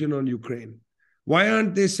position on Ukraine? Why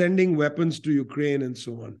aren't they sending weapons to Ukraine and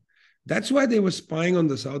so on? That's why they were spying on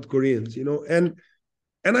the South Koreans,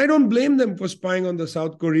 and I don't blame them for spying on the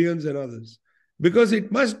South Koreans and others, because it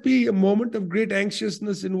must be a moment of great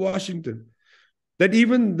anxiousness in Washington that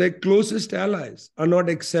even their closest allies are not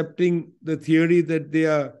accepting the theory that they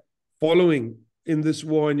are following in this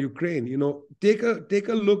war in Ukraine. Take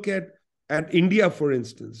a look at India, for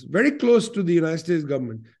instance, very close to the United States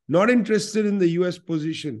government, not interested in the US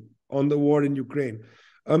position on the war in Ukraine.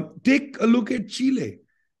 Take a look at Chile.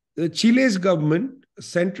 Chile's government,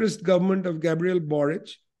 centrist government of Gabriel Boric,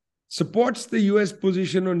 supports the US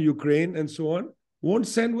position on Ukraine and so on, won't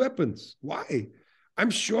send weapons. Why? I'm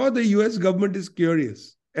sure the US government is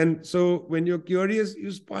curious. And so when you're curious,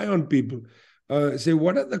 you spy on people. Say,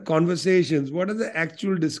 what are the conversations? What are the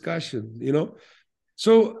actual discussions?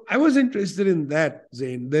 So I was interested in that,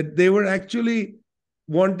 Zain, that they were actually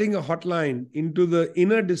wanting a hotline into the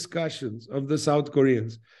inner discussions of the South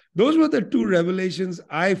Koreans. Those were the two revelations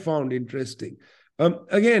I found interesting.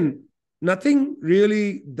 Again, nothing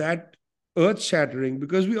really that earth-shattering,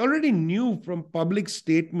 because we already knew from public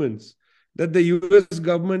statements that the US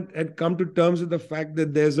government had come to terms with the fact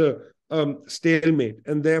that there's a stalemate,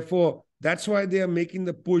 and therefore that's why they are making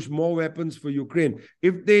the push, more weapons for Ukraine.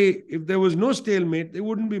 If there was no stalemate, they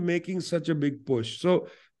wouldn't be making such a big push. So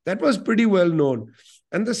that was pretty well known.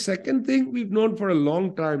 And the second thing we've known for a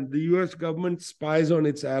long time, the US government spies on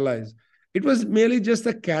its allies. It was merely just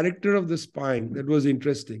the character of the spying that was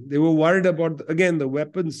interesting. They were worried about, again, the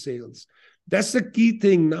weapons sales. That's the key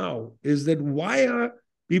thing now, is that why are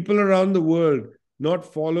people around the world not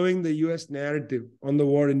following the US narrative on the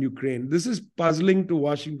war in Ukraine? This is puzzling to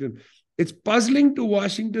Washington. It's puzzling to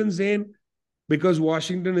Washington, Zain, because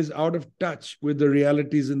Washington is out of touch with the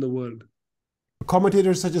realities in the world.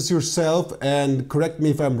 Commentators such as yourself, and correct me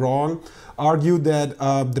if I'm wrong, argue that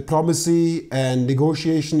diplomacy and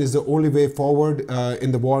negotiation is the only way forward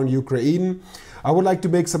in the war in Ukraine. I would like to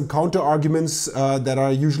make some counter arguments that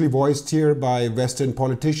are usually voiced here by Western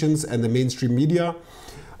politicians and the mainstream media.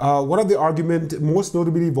 One of the arguments most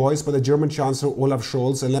notably voiced by the German Chancellor Olaf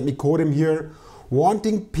Scholz, and let me quote him here: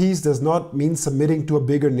 "Wanting peace does not mean submitting to a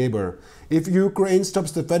bigger neighbor. If Ukraine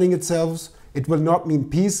stops defending itself, it will not mean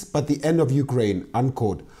peace, but the end of Ukraine,"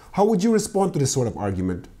 unquote. How would you respond to this sort of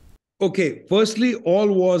argument? Okay, firstly,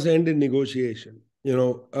 all wars end in negotiation.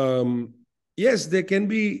 Yes, there can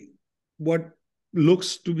be what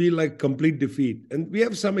looks to be like complete defeat. And we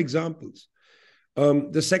have some examples.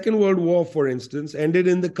 The Second World War, for instance, ended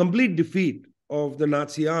in the complete defeat of the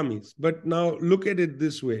Nazi armies. But now look at it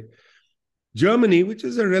this way. Germany, which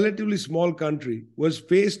is a relatively small country, was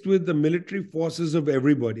faced with the military forces of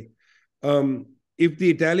everybody. If the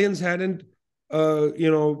Italians hadn't,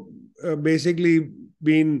 basically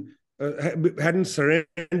hadn't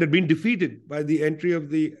surrendered, been defeated by the entry of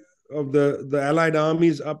the Allied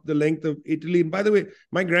armies up the length of Italy. And by the way,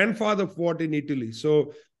 my grandfather fought in Italy,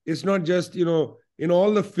 so it's not just in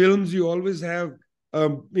all the films you always have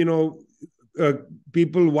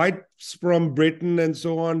people, whites from Britain and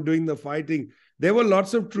so on, doing the fighting. There were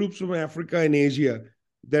lots of troops from Africa and Asia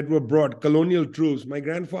that were brought, colonial troops. My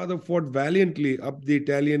grandfather fought valiantly up the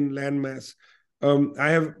Italian landmass. I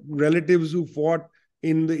have relatives who fought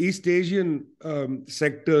in the East Asian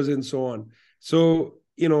sectors and so on. So,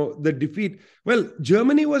 the defeat. Well,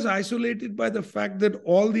 Germany was isolated by the fact that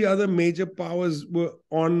all the other major powers were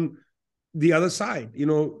on the other side.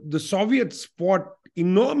 The Soviets fought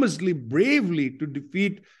enormously bravely to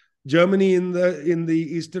defeat Germany in the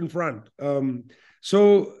Eastern Front.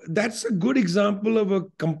 So that's a good example of a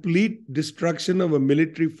complete destruction of a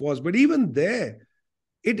military force. But even there,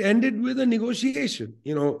 it ended with a negotiation,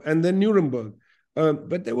 and then Nuremberg.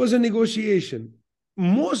 But there was a negotiation.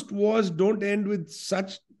 Most wars don't end with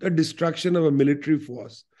such a destruction of a military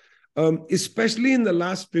force, especially in the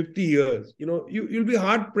last 50 years. You'll be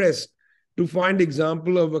hard-pressed to find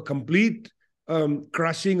example of a complete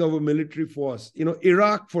crushing of a military force.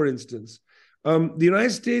 Iraq, for instance. The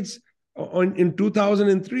United States in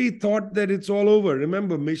 2003 thought that it's all over.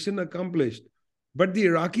 Remember, mission accomplished. But the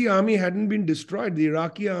Iraqi army hadn't been destroyed. The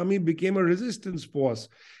Iraqi army became a resistance force.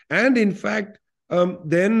 And in fact,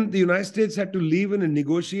 then the United States had to leave in a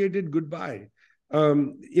negotiated goodbye,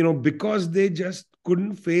 because they just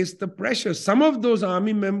couldn't face the pressure. Some of those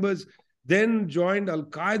army members then joined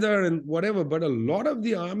Al-Qaeda and whatever, but a lot of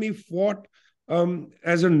the army fought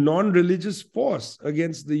as a non-religious force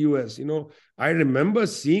against the US. I remember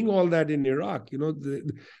seeing all that in Iraq.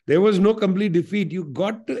 There was no complete defeat. You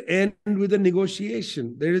got to end with a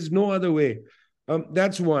negotiation. There is no other way.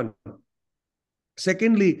 That's one.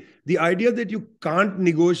 Secondly, the idea that you can't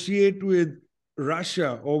negotiate with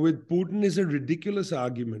Russia or with Putin is a ridiculous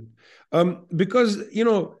argument. Because,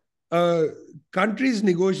 countries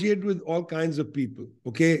negotiate with all kinds of people,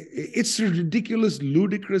 okay? It's a ridiculous,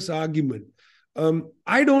 ludicrous argument.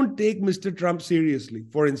 I don't take Mr. Trump seriously,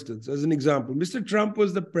 for instance, as an example. Mr. Trump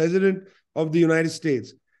was the president of the United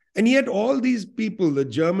States. And yet all these people, the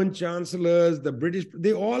German chancellors, the British,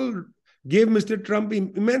 they all gave Mr. Trump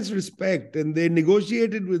immense respect and they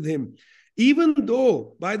negotiated with him. Even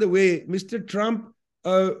though, by the way, Mr. Trump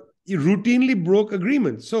he routinely broke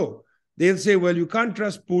agreements. So they'll say, well, you can't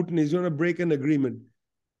trust Putin, he's going to break an agreement.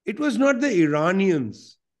 It was not the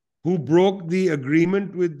Iranians who broke the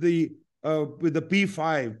agreement with the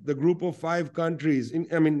P5, the group of 5 countries.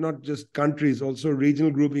 I mean, not just countries, also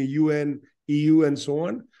regional group in UN, EU, and so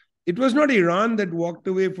on. It was not Iran that walked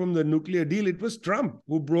away from the nuclear deal. It was Trump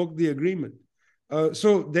who broke the agreement.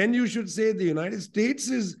 So then you should say the United States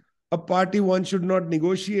is a party one should not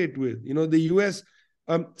negotiate with. You know, the US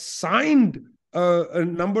signed a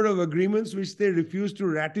number of agreements which they refused to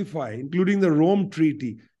ratify, including the Rome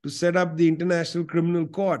Treaty to set up the International Criminal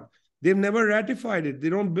Court. They've never ratified it. They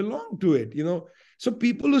don't belong to it, you know. So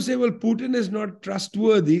people who say, well, Putin is not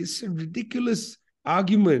trustworthy, it's a ridiculous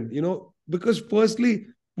argument, you know, because firstly,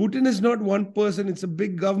 Putin is not one person. It's a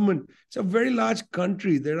big government. It's a very large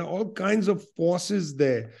country. There are all kinds of forces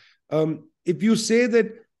there. If you say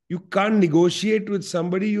that you can't negotiate with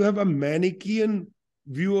somebody, you have a Manichaean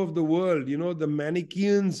view of the world. You know, the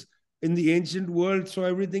Manichaeans in the ancient world saw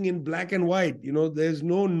everything in black and white. You know, there's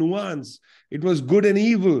no nuance. It was good and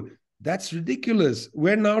evil. That's ridiculous.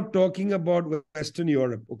 We're now talking about Western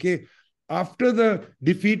Europe, okay? After the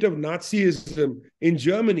defeat of Nazism in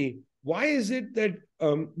Germany, why is it that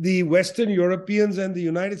the Western Europeans and the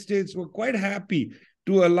United States were quite happy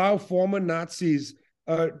to allow former Nazis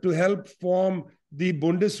to help form the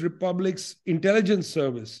Bundesrepublik's intelligence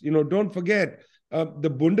service? You know, don't forget, the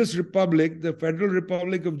Bundesrepublik, the Federal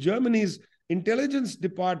Republic of Germany's intelligence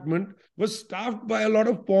department was staffed by a lot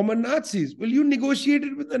of former Nazis. Well, you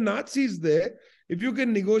negotiated with the Nazis there. If you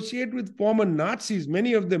can negotiate with former Nazis,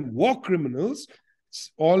 many of them war criminals,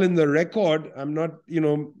 it's all in the record. I'm not, you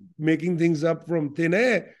know, making things up from thin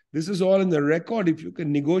air. This is all in the record. If you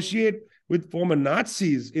can negotiate with former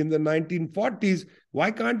Nazis in the 1940s,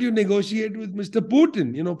 why can't you negotiate with Mr.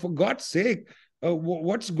 Putin? You know, for God's sake,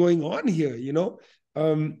 what's going on here? You know,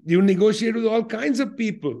 you negotiate with all kinds of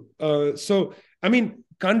people. So, I mean,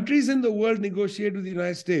 countries in the world negotiate with the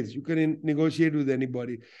United States. You can negotiate with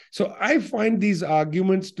anybody. So I find these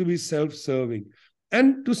arguments to be self-serving.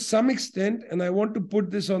 And to some extent, and I want to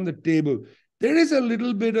put this on the table, there is a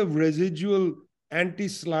little bit of residual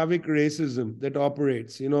anti-Slavic racism that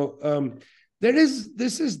operates. You know,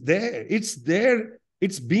 this is there. It's there.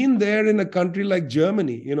 It's been there in a country like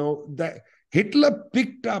Germany. You know, that Hitler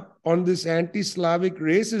picked up on this anti-Slavic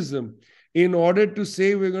racism in order to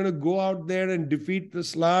say we're going to go out there and defeat the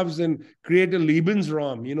Slavs and create a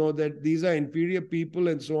Lebensraum, you know, that these are inferior people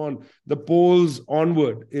and so on. The Poles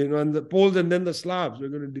onward, you know, and the Poles and then the Slavs, we're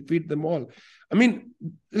going to defeat them all. I mean,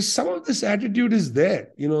 some of this attitude is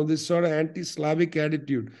there, you know, this sort of anti-Slavic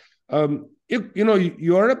attitude. You know,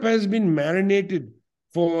 Europe has been marinated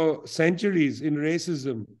for centuries in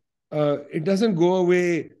racism. It doesn't go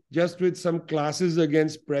away just with some classes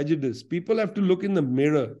against prejudice. People have to look in the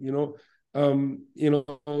mirror, you know. I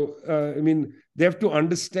mean, they have to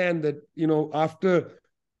understand that, you know, after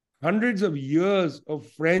hundreds of years of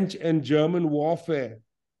French and German warfare,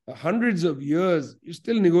 hundreds of years, you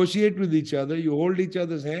still negotiate with each other, you hold each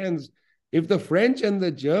other's hands. If the French and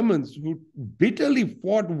the Germans, who bitterly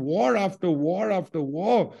fought war after war after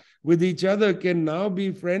war with each other, can now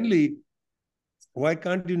be friendly, why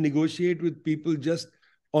can't you negotiate with people just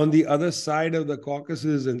on the other side of the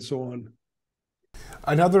Caucasus and so on?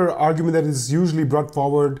 Another argument that is usually brought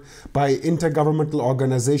forward by intergovernmental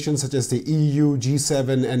organizations such as the EU,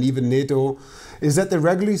 G7, and even NATO is that they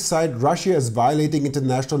regularly cite Russia as violating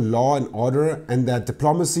international law and order, and that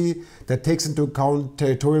diplomacy that takes into account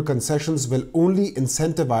territorial concessions will only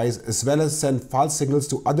incentivize as well as send false signals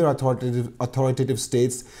to other authoritative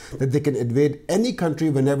states that they can invade any country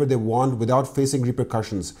whenever they want without facing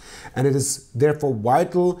repercussions. And it is therefore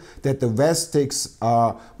vital that the West takes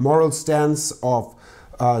a moral stance of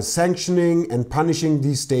sanctioning and punishing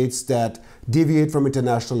these states that deviate from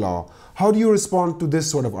international law. How do you respond to this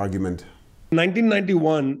sort of argument? In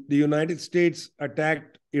 1991, the United States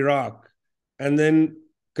attacked Iraq and then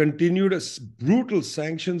continued a brutal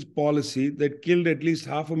sanctions policy that killed at least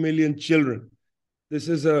 500,000 children. This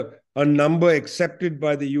is a number accepted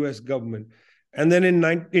by the US government. And then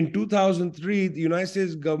in 2003, the United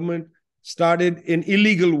States government started an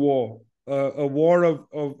illegal war, a war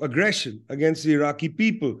of aggression against the Iraqi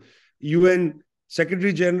people. UN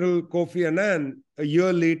Secretary General Kofi Annan, a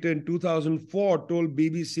year later in 2004, told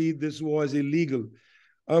BBC this war is illegal.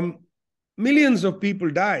 Millions of people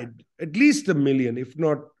died, at least 1 million, if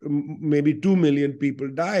not maybe 2 million people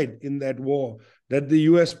died in that war that the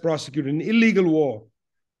US prosecuted, an illegal war.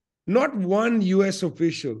 not one US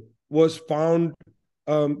official was found,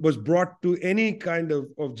 was brought to any kind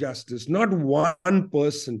of justice, not one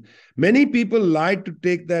person. Many people lied to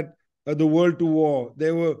take the world to war.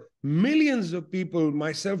 There were millions of people,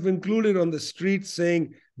 myself included, on the streets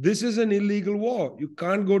saying, this is an illegal war. You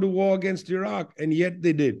can't go to war against Iraq. And yet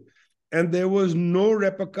they did. And there was no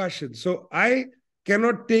repercussion. So I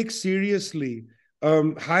cannot take seriously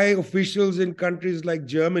high officials in countries like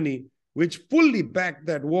Germany, which fully backed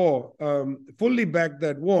that war,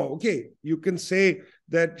 Okay, you can say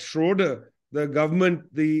that Schroeder, the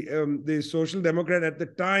government, the Social Democrat at the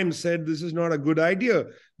time, said this is not a good idea.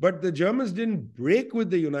 But the Germans didn't break with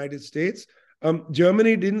the United States.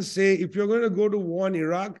 Germany didn't say, if you're going to go to war in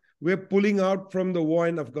Iraq, we're pulling out from the war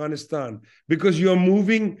in Afghanistan because you're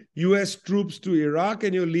moving US troops to Iraq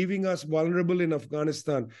and you're leaving us vulnerable in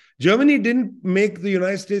Afghanistan. Germany didn't make the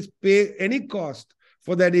United States pay any cost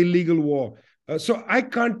for that illegal war. So I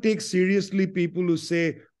can't take seriously people who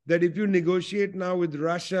say that if you negotiate now with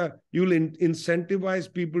Russia, you'll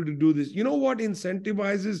incentivize people to do this. You know what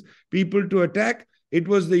incentivizes people to attack? It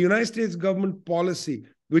was the United States government policy,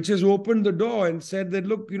 which has opened the door and said that,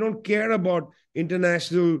 look, you don't care about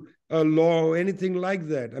international law or anything like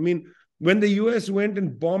that. I mean, when the US went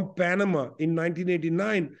and bombed Panama in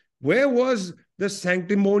 1989, where was the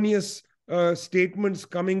sanctimonious statements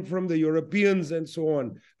coming from the Europeans and so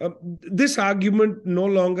on? This argument no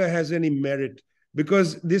longer has any merit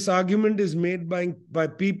because this argument is made by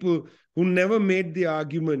people who never made the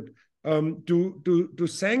argument to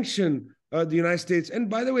sanction the United States. And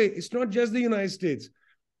by the way, it's not just the United States.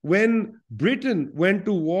 When Britain went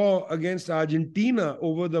to war against Argentina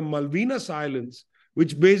over the Malvinas Islands,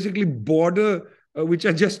 which basically which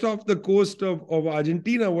are just off the coast of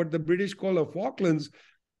Argentina, what the British call the Falklands,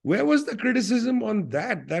 where was the criticism on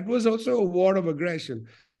that? That was also a war of aggression.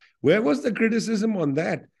 Where was the criticism on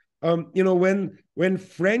that? When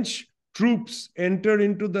French troops enter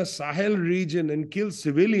into the Sahel region and kill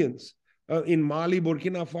civilians in Mali,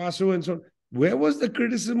 Burkina Faso, and so on, where was the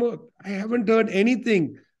criticism? I haven't heard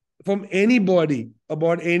anything from anybody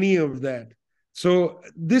about any of that. So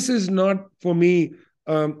this is not, for me,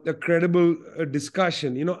 a credible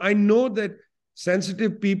discussion. I know that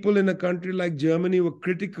sensitive people in a country like Germany were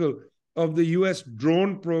critical of the US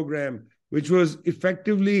drone program, which was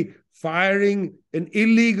effectively firing an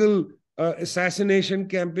illegal assassination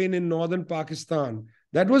campaign in northern Pakistan.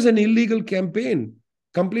 That was an illegal campaign,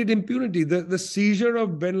 complete impunity. The seizure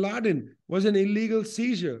of bin Laden was an illegal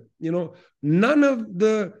seizure. None of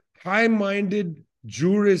the high-minded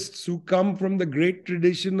jurists who come from the great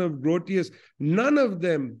tradition of Grotius, none of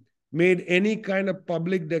them made any kind of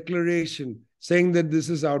public declaration saying that this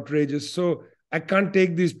is outrageous. So I can't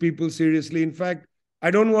take these people seriously. In fact,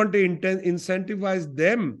 I don't want to incentivize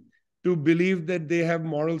them to believe that they have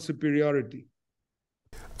moral superiority.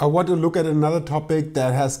 I want to look at another topic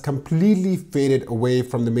that has completely faded away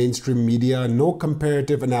from the mainstream media. No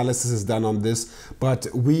comparative analysis is done on this, but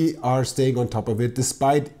we are staying on top of it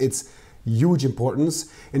despite its huge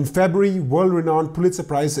importance. In February, world-renowned Pulitzer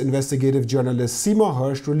Prize investigative journalist Seymour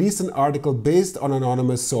Hersh released an article based on an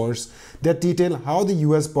anonymous source that detailed how the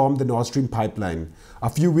US bombed the Nord Stream pipeline. A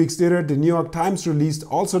few weeks later, the New York Times released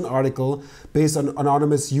also an article based on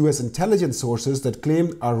anonymous US intelligence sources that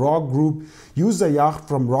claimed a raw group used a yacht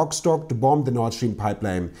from Rostock to bomb the Nord Stream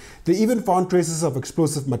pipeline. They even found traces of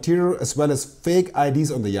explosive material as well as fake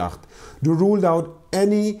IDs on the yacht. They ruled out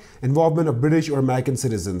any involvement of British or American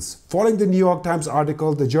citizens. Following the New York Times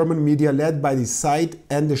article, the German media led by the Zeit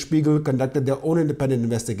and the Spiegel conducted their own independent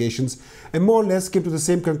investigations and more or less came to the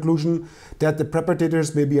same conclusion that the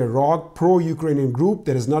perpetrators may be a raw pro-Ukrainian group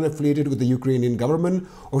that is not affiliated with the Ukrainian government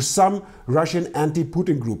or some Russian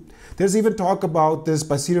anti-Putin group. There's even talk about this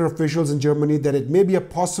by senior officials in Germany that it may be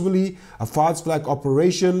possibly a false flag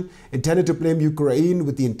operation intended to blame Ukraine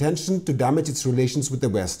with the intention to damage its relations with the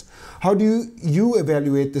West. How do you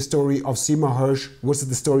evaluate the story of Seymour Hersh versus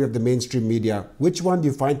the story of the mainstream media? Which one do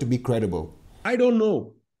you find to be credible? I don't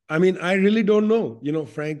know. I mean, I really don't know.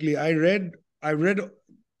 Frankly, I read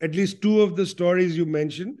at least two of the stories you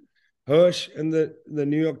mentioned, Hersh and the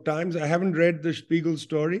New York Times. I haven't read the Spiegel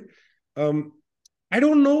story. I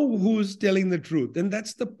don't know who's telling the truth. And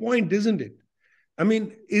that's the point, isn't it? I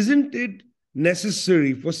mean, isn't it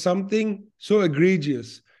necessary for something so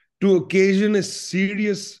egregious to occasion a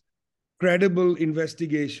serious, credible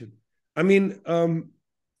investigation? I mean,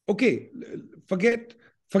 okay, forget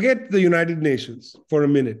the United Nations for a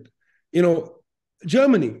minute.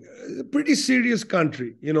 Germany, a pretty serious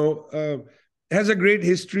country, has a great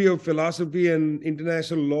history of philosophy and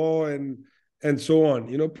international law and so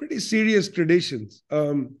on, pretty serious traditions,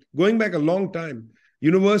 going back a long time.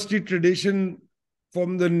 university tradition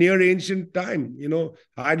from the near ancient time,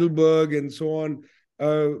 Heidelberg and so on,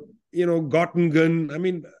 Göttingen. I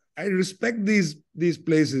mean, I respect these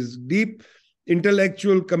places, deep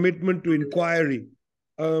intellectual commitment to inquiry.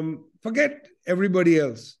 Forget everybody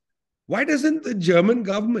else. Why doesn't the German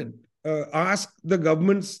government ask the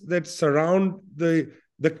governments that surround the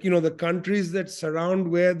countries that surround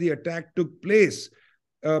where the attack took place?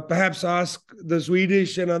 Perhaps ask the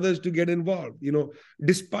Swedish and others to get involved.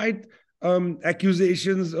 Despite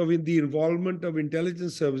accusations of the involvement of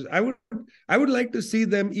intelligence service, I would like to see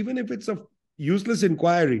them, even if it's a useless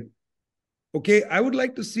inquiry. Okay, I would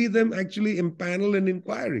like to see them actually impanel an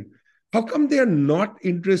inquiry. How come they are not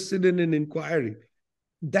interested in an inquiry?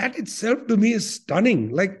 That itself to me is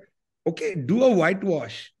stunning. Like, okay, do a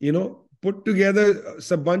whitewash, put together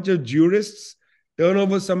a bunch of jurists, turn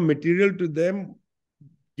over some material to them,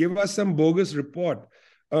 give us some bogus report.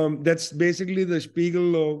 That's basically the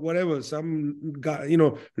Spiegel or whatever, some guy,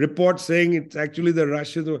 report saying it's actually the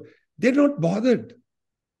Russians. They're not bothered.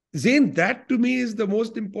 Zain, that to me is the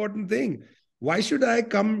most important thing. Why should I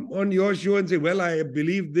come on your show and say, well, I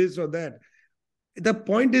believe this or that? The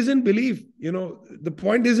point isn't belief, the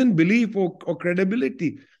point isn't belief or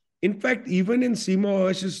credibility. In fact, even in Seymour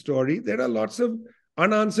Hersh's story, there are lots of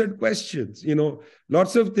unanswered questions,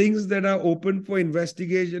 lots of things that are open for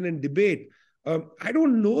investigation and debate. I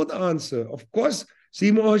don't know the answer. Of course,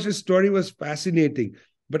 Seymour Hersh's story was fascinating,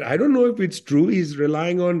 but I don't know if it's true. He's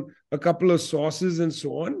relying on a couple of sources and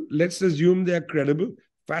so on. Let's assume they're credible.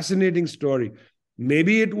 Fascinating story.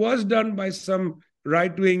 Maybe it was done by some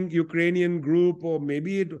right-wing Ukrainian group, or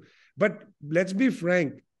maybe it, but let's be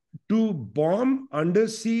frank, to bomb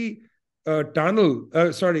undersea a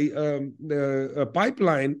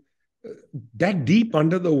pipeline that deep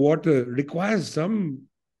under the water requires some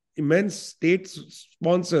immense state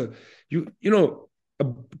sponsor.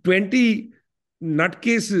 20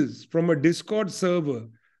 nutcases from a Discord server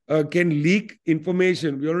can leak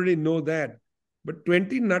information. We already know that. But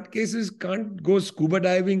 20 nutcases can't go scuba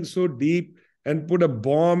diving so deep and put a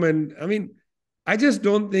bomb. And I mean, I just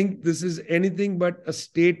don't think this is anything but a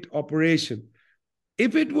state operation.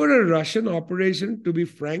 If it were a Russian operation, to be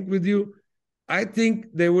frank with you, I think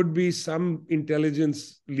there would be some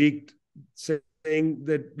intelligence leaked saying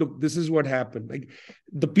that, look, this is what happened. Like,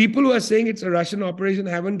 the people who are saying it's a Russian operation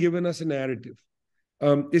haven't given us a narrative.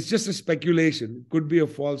 It's just a speculation. It could be a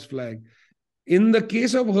false flag. In the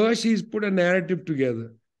case of Hersh, he's put a narrative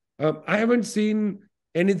together. I haven't seen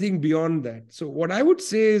anything beyond that. So what I would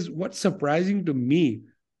say is, what's surprising to me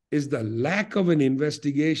is the lack of an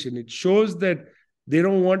investigation. It shows that they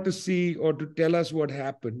don't want to see or to tell us what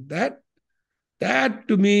happened. That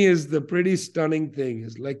to me is the pretty stunning thing.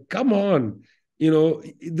 It's like, come on,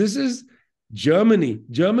 this is Germany.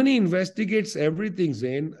 Germany investigates everything,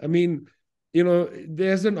 Zain. I mean,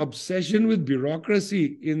 there's an obsession with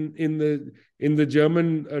bureaucracy in the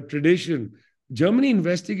German tradition. Germany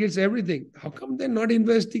investigates everything. How come they're not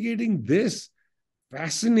investigating this?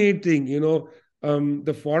 Fascinating.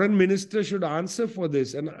 The foreign minister should answer for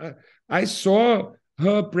this. And I saw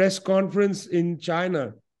her press conference in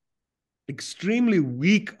China. Extremely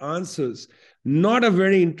weak answers. Not a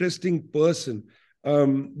very interesting person.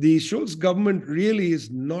 The Schulz government really is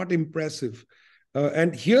not impressive.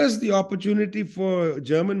 And here's the opportunity for a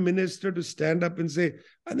German minister to stand up and say,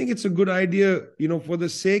 I think it's a good idea, for the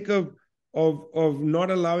sake of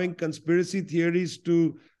not allowing conspiracy theories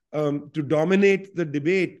to dominate the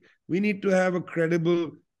debate, we need to have a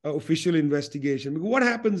credible official investigation. Because what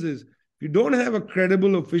happens is, if you don't have a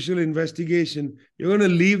credible official investigation, you're going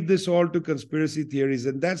to leave this all to conspiracy theories,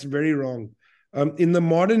 and that's very wrong. In the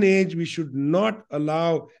modern age, we should not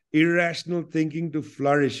allow irrational thinking to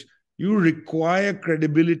flourish. You require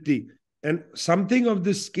credibility. And something of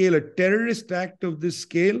this scale, a terrorist act of this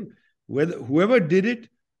scale, whoever did it,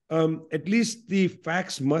 at least the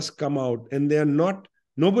facts must come out. And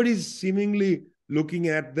nobody's seemingly looking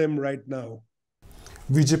at them right now.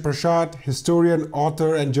 Vijay Prashad, historian,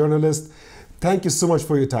 author, and journalist, thank you so much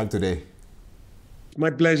for your time today. My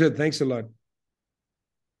pleasure. Thanks a lot.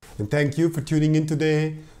 And thank you for tuning in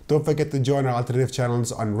today. Don't forget to join our alternative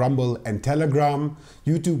channels on Rumble and Telegram.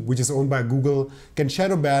 YouTube, which is owned by Google, can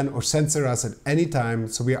shadow ban or censor us at any time.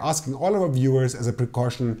 So we are asking all of our viewers as a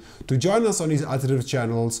precaution to join us on these alternative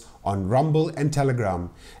channels on Rumble and Telegram.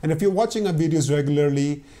 And if you're watching our videos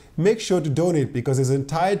regularly, make sure to donate, because there's an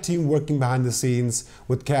entire team working behind the scenes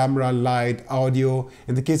with camera, light, audio.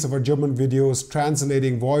 In the case of our German videos,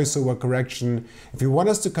 translating, voiceover correction. If you want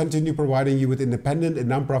us to continue providing you with independent and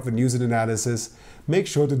non-profit news and analysis, make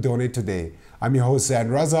sure to donate today. I'm your host, Zain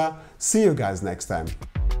Raza. See you guys next time.